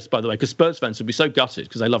hilarious, by the way, because Spurs fans would be so gutted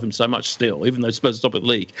because they love him so much still, even though Spurs are top of the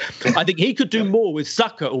league. I think he could do more with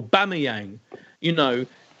Saka or Aubameyang, you know,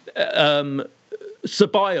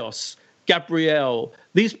 Ceballos, Gabriel,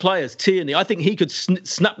 these players, Tierney. I think he could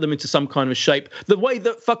snap them into some kind of shape the way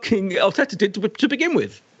that fucking Arteta did to begin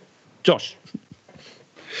with. Josh.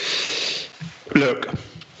 Look,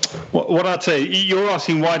 what I'd say, you're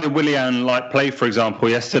asking why did Willian play, for example,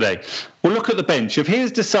 yesterday? Well, look at the bench. If he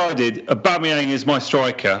has decided Aubameyang is my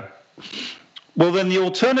striker, well, then the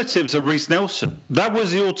alternatives are Reece Nelson. That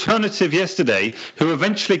was the alternative yesterday, who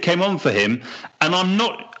eventually came on for him. And I'm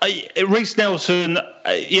not... Reece Nelson,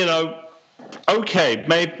 you know... Okay,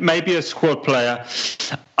 maybe a squad player.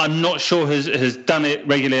 I'm not sure has done it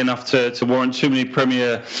regularly enough to warrant too many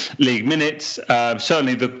Premier League minutes.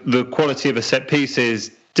 Certainly, the quality of the set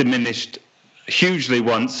pieces diminished hugely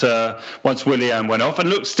once Willian went off. And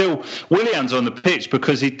look, still, Willian's on the pitch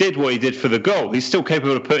because he did what he did for the goal. He's still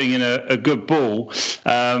capable of putting in a good ball.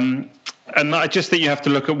 And I just think you have to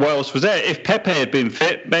look at what else was there. If Pepe had been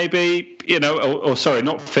fit, maybe, you know, or sorry,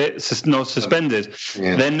 not fit, not suspended,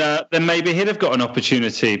 then maybe he'd have got an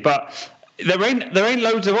opportunity. But there ain't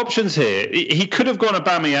loads of options here. He could have gone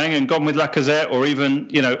Aubameyang and gone with Lacazette or even,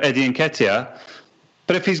 you know, Eddie Nketiah.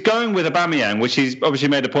 But if he's going with Aubameyang, which he's obviously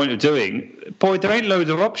made a point of doing, boy, there ain't loads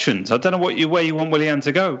of options. I don't know where you want Willian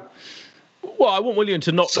to go. Well, I want Willian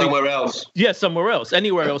to not somewhere else. Yeah, somewhere else,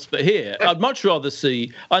 anywhere else but here. I'd much rather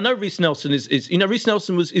see. I know Reece Nelson is you know, Reece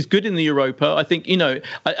Nelson is good in the Europa. I think, you know,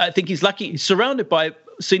 I think he's lucky. He's surrounded by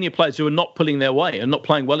senior players who are not pulling their weight and not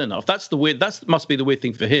playing well enough. That must be the weird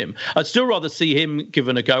thing for him. I'd still rather see him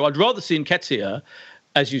given a go. I'd rather see Nketiah,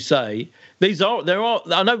 as you say. There are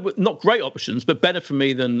I know not great options, but better for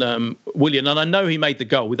me than Willian. And I know he made the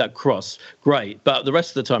goal with that cross, great. But the rest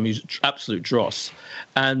of the time he's absolute dross,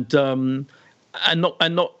 and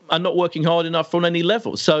not working hard enough on any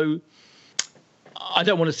level. So I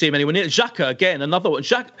don't want to see him anywhere near. Xhaka, again, another one.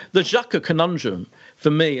 The Xhaka conundrum, for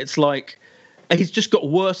me, it's like he's just got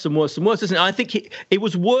worse and worse and worse, isn't it? I think it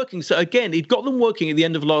was working. So again, he'd got them working at the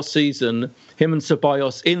end of last season, him and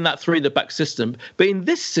Ceballos, in that 3-at-the-back system. But in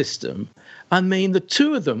this system, I mean, the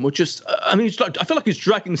two of them were just... I mean, I feel like he's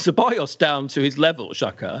dragging Ceballos down to his level,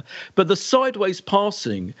 Xhaka. But the sideways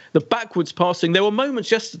passing, the backwards passing... There were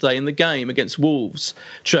moments yesterday in the game against Wolves,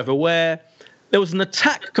 Trevor, where there was an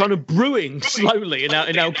attack kind of brewing slowly in our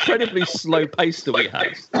incredibly slow pace that we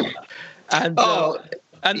have.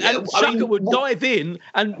 And Xhaka would dive in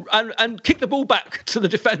and kick the ball back to the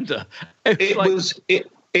defender.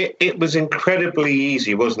 it was incredibly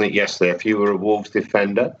easy, wasn't it, yesterday, if you were a Wolves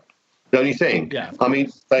defender? Don't you think? Yeah. I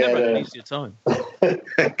mean, they never had an easier time.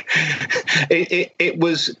 it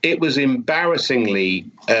was embarrassingly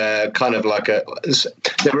kind of like there's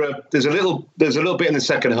a little bit in the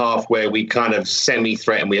second half where we kind of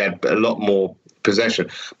semi-threatened. We had a lot more possession.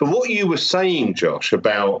 But what you were saying, Josh,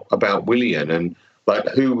 about Willian and like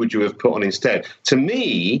who would you have put on instead? To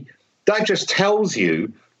me, that just tells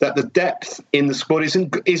you that the depth in the squad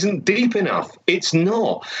isn't deep enough. It's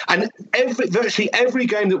not. And virtually every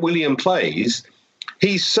game that Willian plays,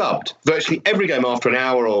 he's subbed. Virtually every game after an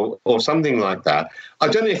hour or something like that. I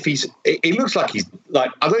don't know if it looks like I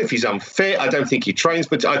don't know if he's unfit. I don't think he trains,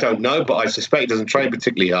 but I don't know. But I suspect he doesn't train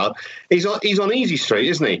particularly hard. He's on easy street,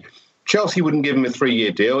 isn't he? Chelsea wouldn't give him a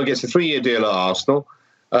 3-year deal. He gets a 3-year deal at Arsenal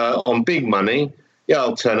on big money. Yeah,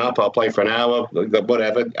 I'll turn up. I'll play for an hour,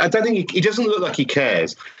 whatever. I don't think he doesn't look like he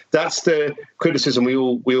cares. That's the criticism we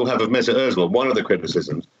all have of Mesut Ozil. One of the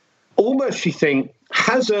criticisms. Almost, you think,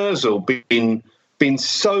 has Ozil been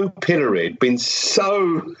so pilloried, been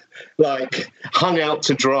so like hung out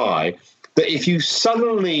to dry that if you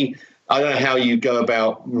suddenly, I don't know how you go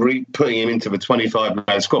about putting him into the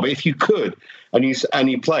 25-man squad, but if you could and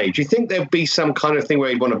you play, do you think there'd be some kind of thing where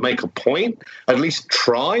he'd want to make a point, at least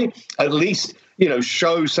try, at least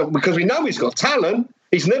show something, because we know he's got talent.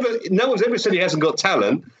 No one's ever said he hasn't got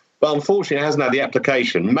talent, but unfortunately he hasn't had the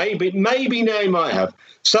application. Maybe now he might have.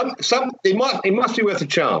 It must be worth a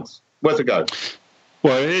chance, worth a go.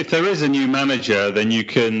 Well, if there is a new manager, then you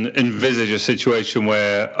can envisage a situation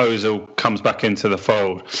where Ozil comes back into the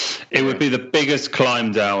fold. It would be the biggest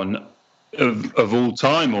climb down of all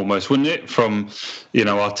time, almost, wouldn't it? From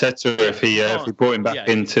Arteta, if he brought him back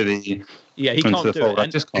into the. Yeah, he can't do it. I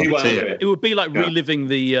just can't see it. It would be like reliving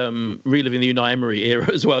the Unai Emery era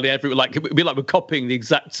as well. It would be like we're copying the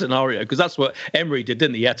exact scenario, because that's what Emery did,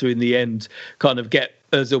 didn't he? He had to, in the end, kind of get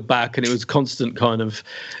Ozil back, and it was constant kind of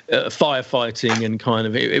firefighting, and kind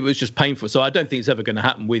of it was just painful. So I don't think it's ever going to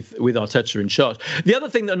happen with Arteta in charge. The other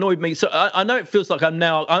thing that annoyed me, so I know it feels like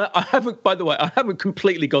I haven't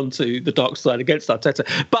completely gone to the dark side against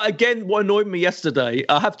Arteta, but again, what annoyed me yesterday,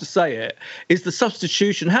 I have to say it, is the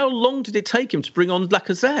substitution. How long did it take him to bring on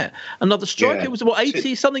Lacazette? Another striker. Yeah. It was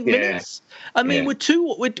 80 something minutes. I mean, we're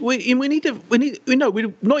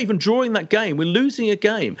not even drawing that game. We're losing a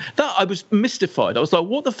game. That I was mystified. I was like,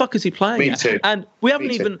 what the fuck is he playing Me too. And we haven't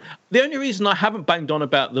even. The only reason I haven't banged on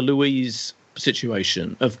about the Luiz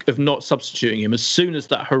situation of not substituting him as soon as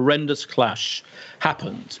that horrendous clash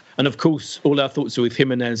happened, and of course all our thoughts are with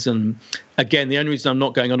Jimenez, and again the only reason I'm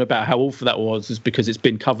not going on about how awful that was is because it's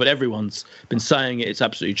been covered. Everyone's been saying it. It's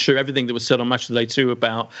absolutely true. Everything that was said on Match of the Day 2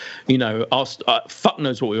 about fuck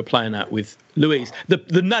knows what we were playing at with Luiz.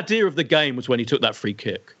 The nadir of the game was when he took that free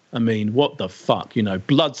kick. I mean, what the fuck?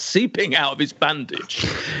 Blood seeping out of his bandage.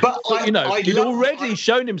 But he'd already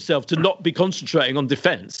shown himself to not be concentrating on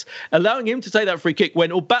defence. Allowing him to take that free kick when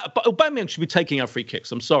Aubameyang should be taking our free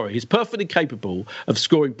kicks. I'm sorry, he's perfectly capable of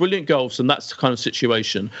scoring brilliant goals in that kind of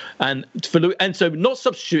situation. And so not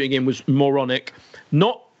substituting him was moronic.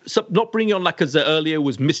 Not bringing on Lacazette earlier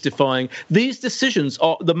was mystifying. These decisions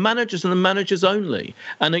are the managers and the managers only,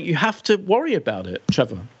 and you have to worry about it,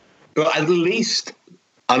 Trevor. But at least.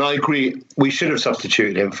 And I agree, we should have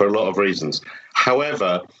substituted him for a lot of reasons.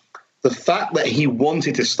 However, the fact that he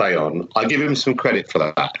wanted to stay on, I give him some credit for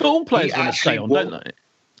that. But all players want to stay on, don't they?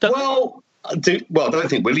 I don't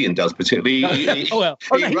think Willian does particularly. He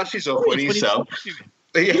rushes off when he's up.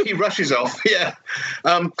 He rushes off. Yeah.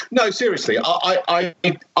 No, seriously, I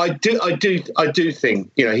do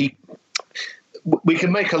think we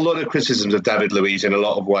can make a lot of criticisms of David Luiz in a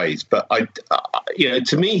lot of ways, but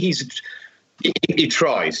to me he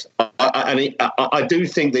tries, I do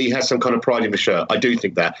think that he has some kind of pride in the shirt. I do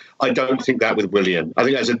think that. I don't think that with Willian. I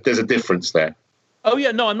think there's a difference there. Oh,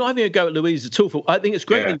 yeah, no, I'm not having a go at Luiz at all. I think it's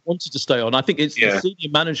great that he wanted to stay on. I think it's the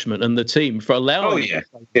senior management and the team for allowing him.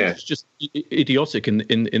 It's just idiotic in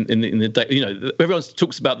the day. Everyone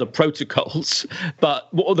talks about the protocols,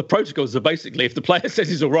 but what are the protocols are basically if the player says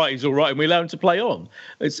he's all right, and we allow him to play on.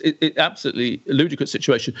 It's absolutely a ludicrous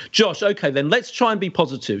situation. Josh, okay, then let's try and be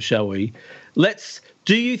positive, shall we?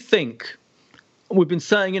 Do you think, we've been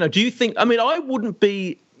saying, do you think, I wouldn't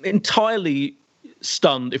be entirely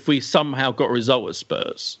stunned if we somehow got a result at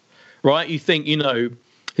Spurs, right? You think,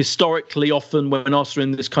 historically often when Arsenal are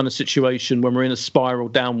in this kind of situation, when we're in a spiral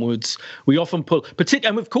downwards, we often pull,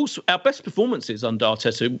 and of course our best performances under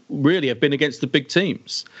Arteta really have been against the big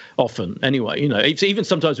teams often anyway. It's even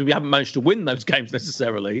sometimes we haven't managed to win those games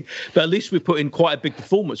necessarily, but at least we put in quite a big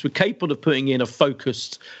performance. We're capable of putting in a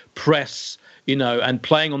focused press, and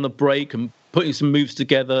playing on the break and putting some moves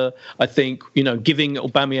together. I think, giving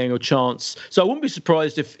Aubameyang a chance. So I wouldn't be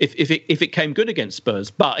surprised if it came good against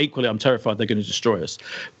Spurs. But equally, I'm terrified they're going to destroy us.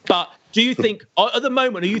 But do you think, at the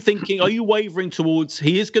moment, are you wavering towards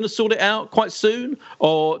he is going to sort it out quite soon,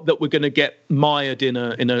 or that we're going to get mired in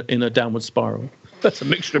a downward spiral? That's a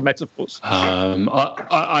mixture of metaphors.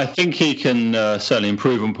 I think he can certainly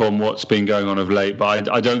improve upon what's been going on of late, but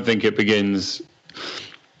I don't think it begins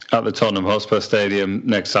at the Tottenham Hotspur Stadium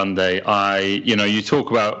next Sunday. You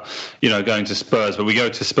talk about, going to Spurs, but we go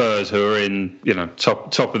to Spurs who are in,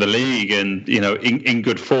 top of the league and, in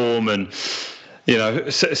good form and,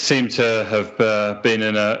 seem to have been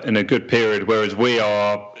in a good period, whereas we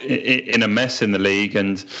are in a mess in the league.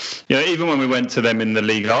 And even when we went to them in the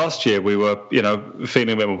league last year, we were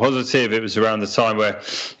feeling a bit more positive. It was around the time where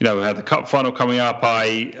we had the cup final coming up.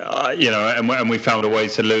 And we found a way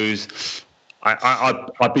to lose.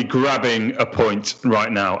 I'd be grabbing a point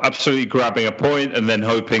right now, absolutely grabbing a point, and then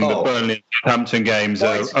hoping the Burnley and Southampton games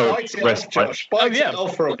are Josh.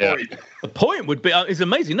 For a point. A point would be is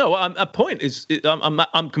amazing. No, a point is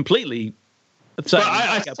I'm completely. But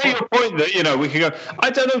I see your point that we can go.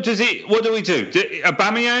 I don't know. What do we do?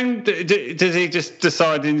 Aubameyang, does he just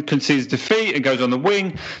decide and concedes defeat and goes on the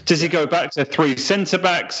wing? Does he go back to 3 centre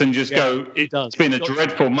backs and just go? It's been a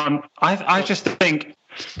dreadful month. I just think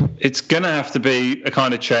it's going to have to be a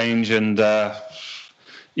kind of change. And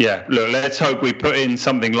look, let's hope we put in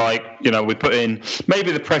something like, we put in,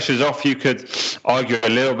 maybe the pressure's off. You could argue a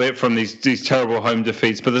little bit from these terrible home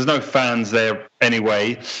defeats, but there's no fans there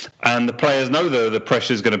anyway. And the players know the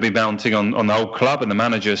pressure's going to be mounting on the whole club and the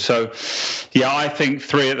manager. So, I think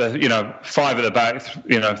 5 at the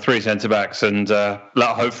back, 3 centre backs, and let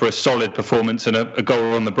hope for a solid performance and a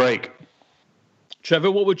goal on the break.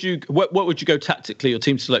 Trevor, what would you go tactically, your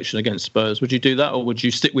team selection against Spurs? Would you do that, or would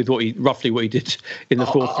you stick with roughly what he did in the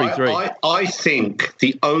 4-3-3? I think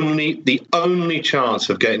the only chance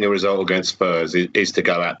of getting a result against Spurs is to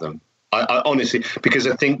go at them. I honestly, because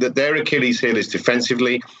I think that their Achilles heel is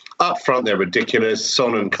defensively. Up front, they're ridiculous.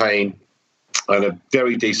 Son and Kane, and a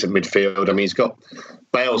very decent midfield. I mean,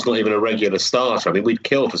 Bale's not even a regular starter. I mean, we'd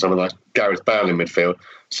kill for someone like Gareth Bale in midfield.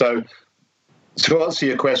 So, to answer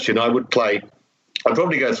your question, I'd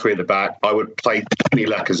probably go 3 at the back. I would play Tony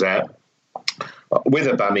Lacazette with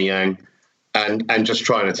Aubameyang and just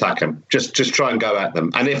try and attack them. Just try and go at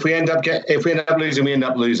them. And if we end up losing, we end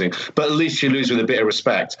up losing. But at least you lose with a bit of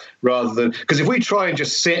respect, rather than, because if we try and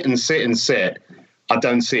just sit, I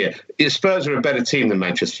don't see it. Spurs are a better team than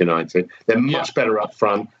Manchester United. They're much better up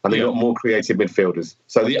front, and they've got more creative midfielders.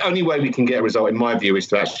 So the only way we can get a result, in my view, is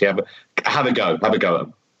to actually have a go at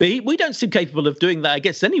them. But we don't seem capable of doing that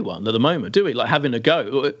against anyone at the moment, do we? Like having a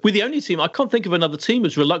go. We're the only team. I can't think of another team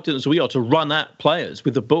as reluctant as we are to run at players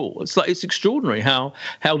with the ball. It's extraordinary how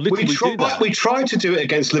little we do that. We tried to do it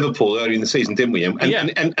against Liverpool early in the season, didn't we?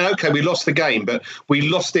 And okay, we lost the game, but we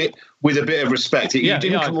lost it with a bit of respect. You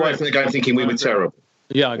didn't come away from the game thinking we were terrible.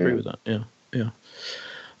 Yeah, I agree with that. Yeah.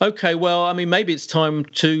 Okay, well, I mean, maybe it's time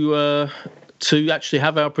to actually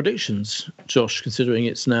have our predictions, Josh, considering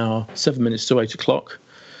it's now 7 minutes to 8 o'clock.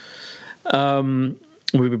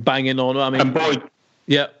 We've been banging on. I mean, and Boyd,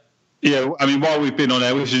 yeah. I mean, while we've been on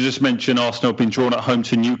air, we should just mention Arsenal have been drawn at home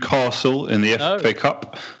to Newcastle in the FA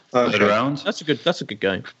Cup third round. That's a good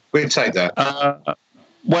game. We'd take that.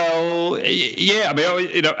 Well, yeah. I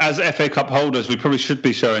mean, as FA Cup holders, we probably should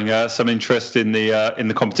be showing some interest in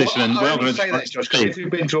the competition. Well, and we're not say that, Josh, because if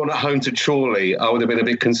we'd been drawn at home to Chorley, I would have been a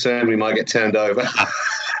bit concerned we might get turned over.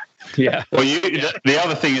 Yeah. Well, the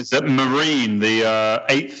other thing is that Marine, the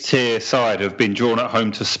 8th tier side, have been drawn at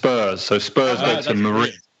home to Spurs. So Spurs go to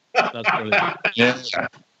Marine. That's brilliant. Yeah.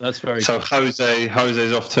 That's very so cool.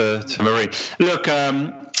 Jose's off to Marine. Look,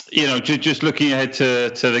 just looking ahead to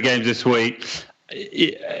the games this week,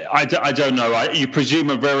 I don't know. You presume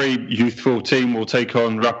a very youthful team will take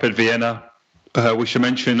on Rapid Vienna. We should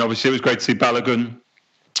mention, obviously, it was great to see Balogun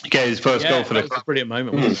get his first goal for the club. A brilliant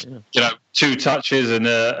moment. 2 touches and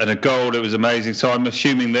a goal. It was amazing. So I'm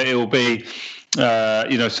assuming that it will be,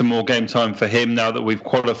 some more game time for him now that we've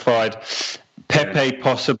qualified. Pepe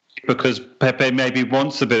possibly, because Pepe maybe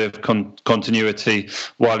wants a bit of continuity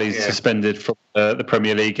while he's suspended from the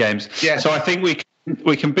Premier League games. Yeah. So I think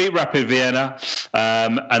we can beat Rapid Vienna,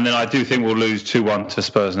 and then I do think we'll lose 2-1 to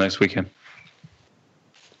Spurs next weekend.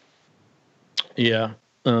 Yeah.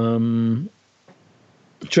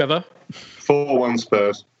 Trevor? 4-1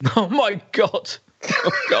 Spurs. Oh my God!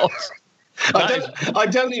 Oh God! I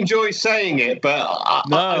don't enjoy saying it, but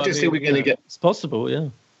I just think we're going to get. It's possible, yeah.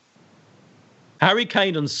 Harry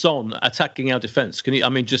Kane and Son attacking our defence.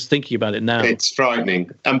 Just thinking about it now. It's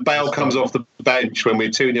frightening. And Bale comes off the bench when we're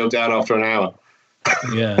 2-0 down after an hour.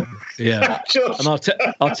 Yeah. And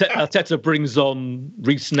Arteta brings on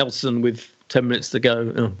Reece Nelson with 10 minutes to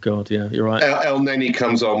go. Oh, God, yeah, you're right. El Neni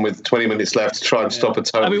comes on with 20 minutes left to try and stop a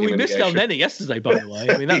total. We missed El Neni yesterday, by the way.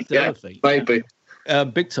 That's the other thing. Maybe.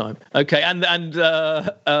 Big time. Okay, and in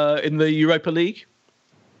the Europa League?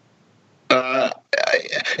 At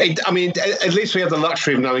least we have the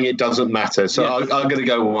luxury of knowing it doesn't matter. So I'm going to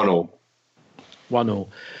go 1-1.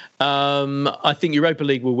 1-1. I think Europa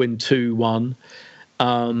League will win 2-1.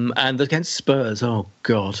 And against Spurs, oh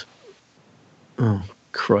God, oh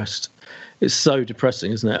Christ, it's so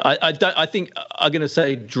depressing, isn't it? I think I'm going to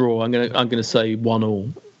say draw. I'm going to say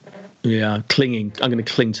 1-1. Yeah, clinging. I'm going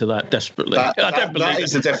to cling to that desperately. That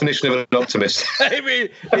is the definition of an optimist. I'm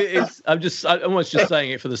almost just saying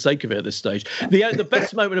it for the sake of it at this stage. The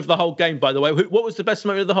best moment of the whole game, by the way, what was the best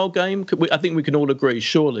moment of the whole game? I think we can all agree,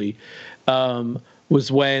 surely,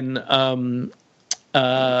 was when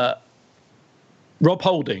Rob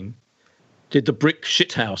Holding did the brick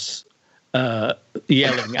shithouse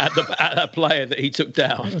yelling at a player that he took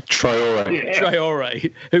down.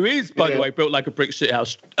 Traore, who is, by the way, built like a brick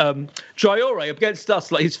shithouse. Traore against us,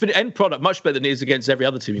 like his end product, much better than he is against every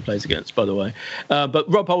other team he plays against, by the way. But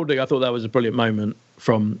Rob Holding, I thought that was a brilliant moment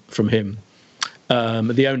from him.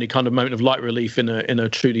 The only kind of moment of light relief in a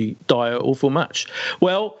truly dire, awful match.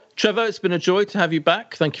 Well, Trevor, it's been a joy to have you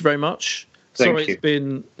back. Thank you very much. Sorry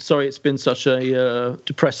it's been such a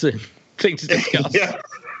depressing thing to discuss. Yeah.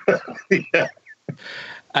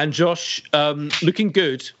 And Josh, looking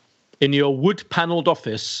good in your wood-panelled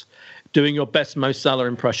office, doing your best Mo Salah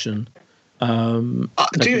impression. Do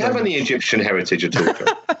you have any Egyptian heritage at all?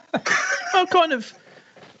 Oh, kind of.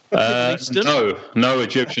 No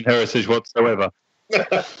Egyptian heritage whatsoever.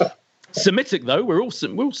 Semitic, though. We're all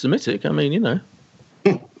Semitic. I mean, you know.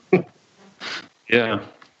 Yeah.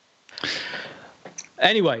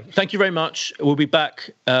 Anyway, thank you very much. We'll be back.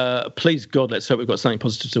 Please, God, let's hope we've got something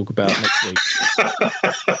positive to talk about next week.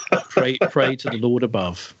 Pray to the Lord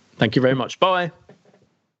above. Thank you very much. Bye.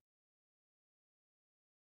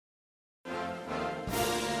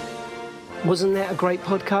 Wasn't that a great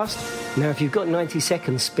podcast? Now, if you've got 90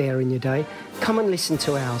 seconds spare in your day, come and listen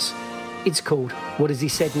to ours. It's called What Has He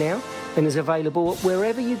Said Now? And is available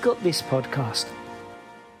wherever you got this podcast.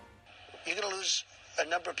 You're going to lose a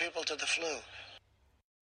number of people to the flu.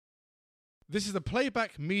 This is a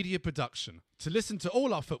Playback Media production. To listen to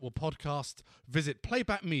all our football podcasts, visit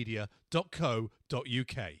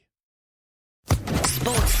playbackmedia.co.uk.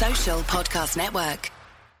 Sports Social Podcast Network.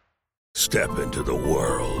 Step into the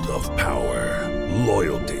world of power,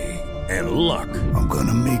 loyalty, and luck. I'm going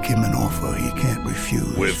to make him an offer he can't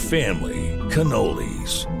refuse. With family,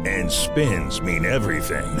 cannolis, and spins mean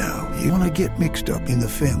everything. Now, you want to get mixed up in the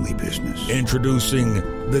family business. Introducing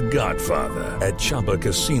The Godfather at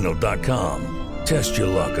ChumbaCasino.com. Test your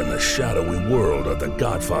luck in the shadowy world of The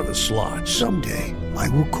Godfather slot. Someday, I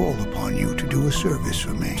will call upon you to do a service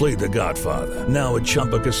for me. Play The Godfather, now at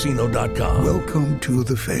ChumbaCasino.com. Welcome to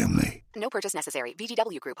the family. No purchase necessary.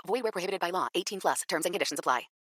 VGW Group. Void where prohibited by law. 18+. Terms and conditions apply.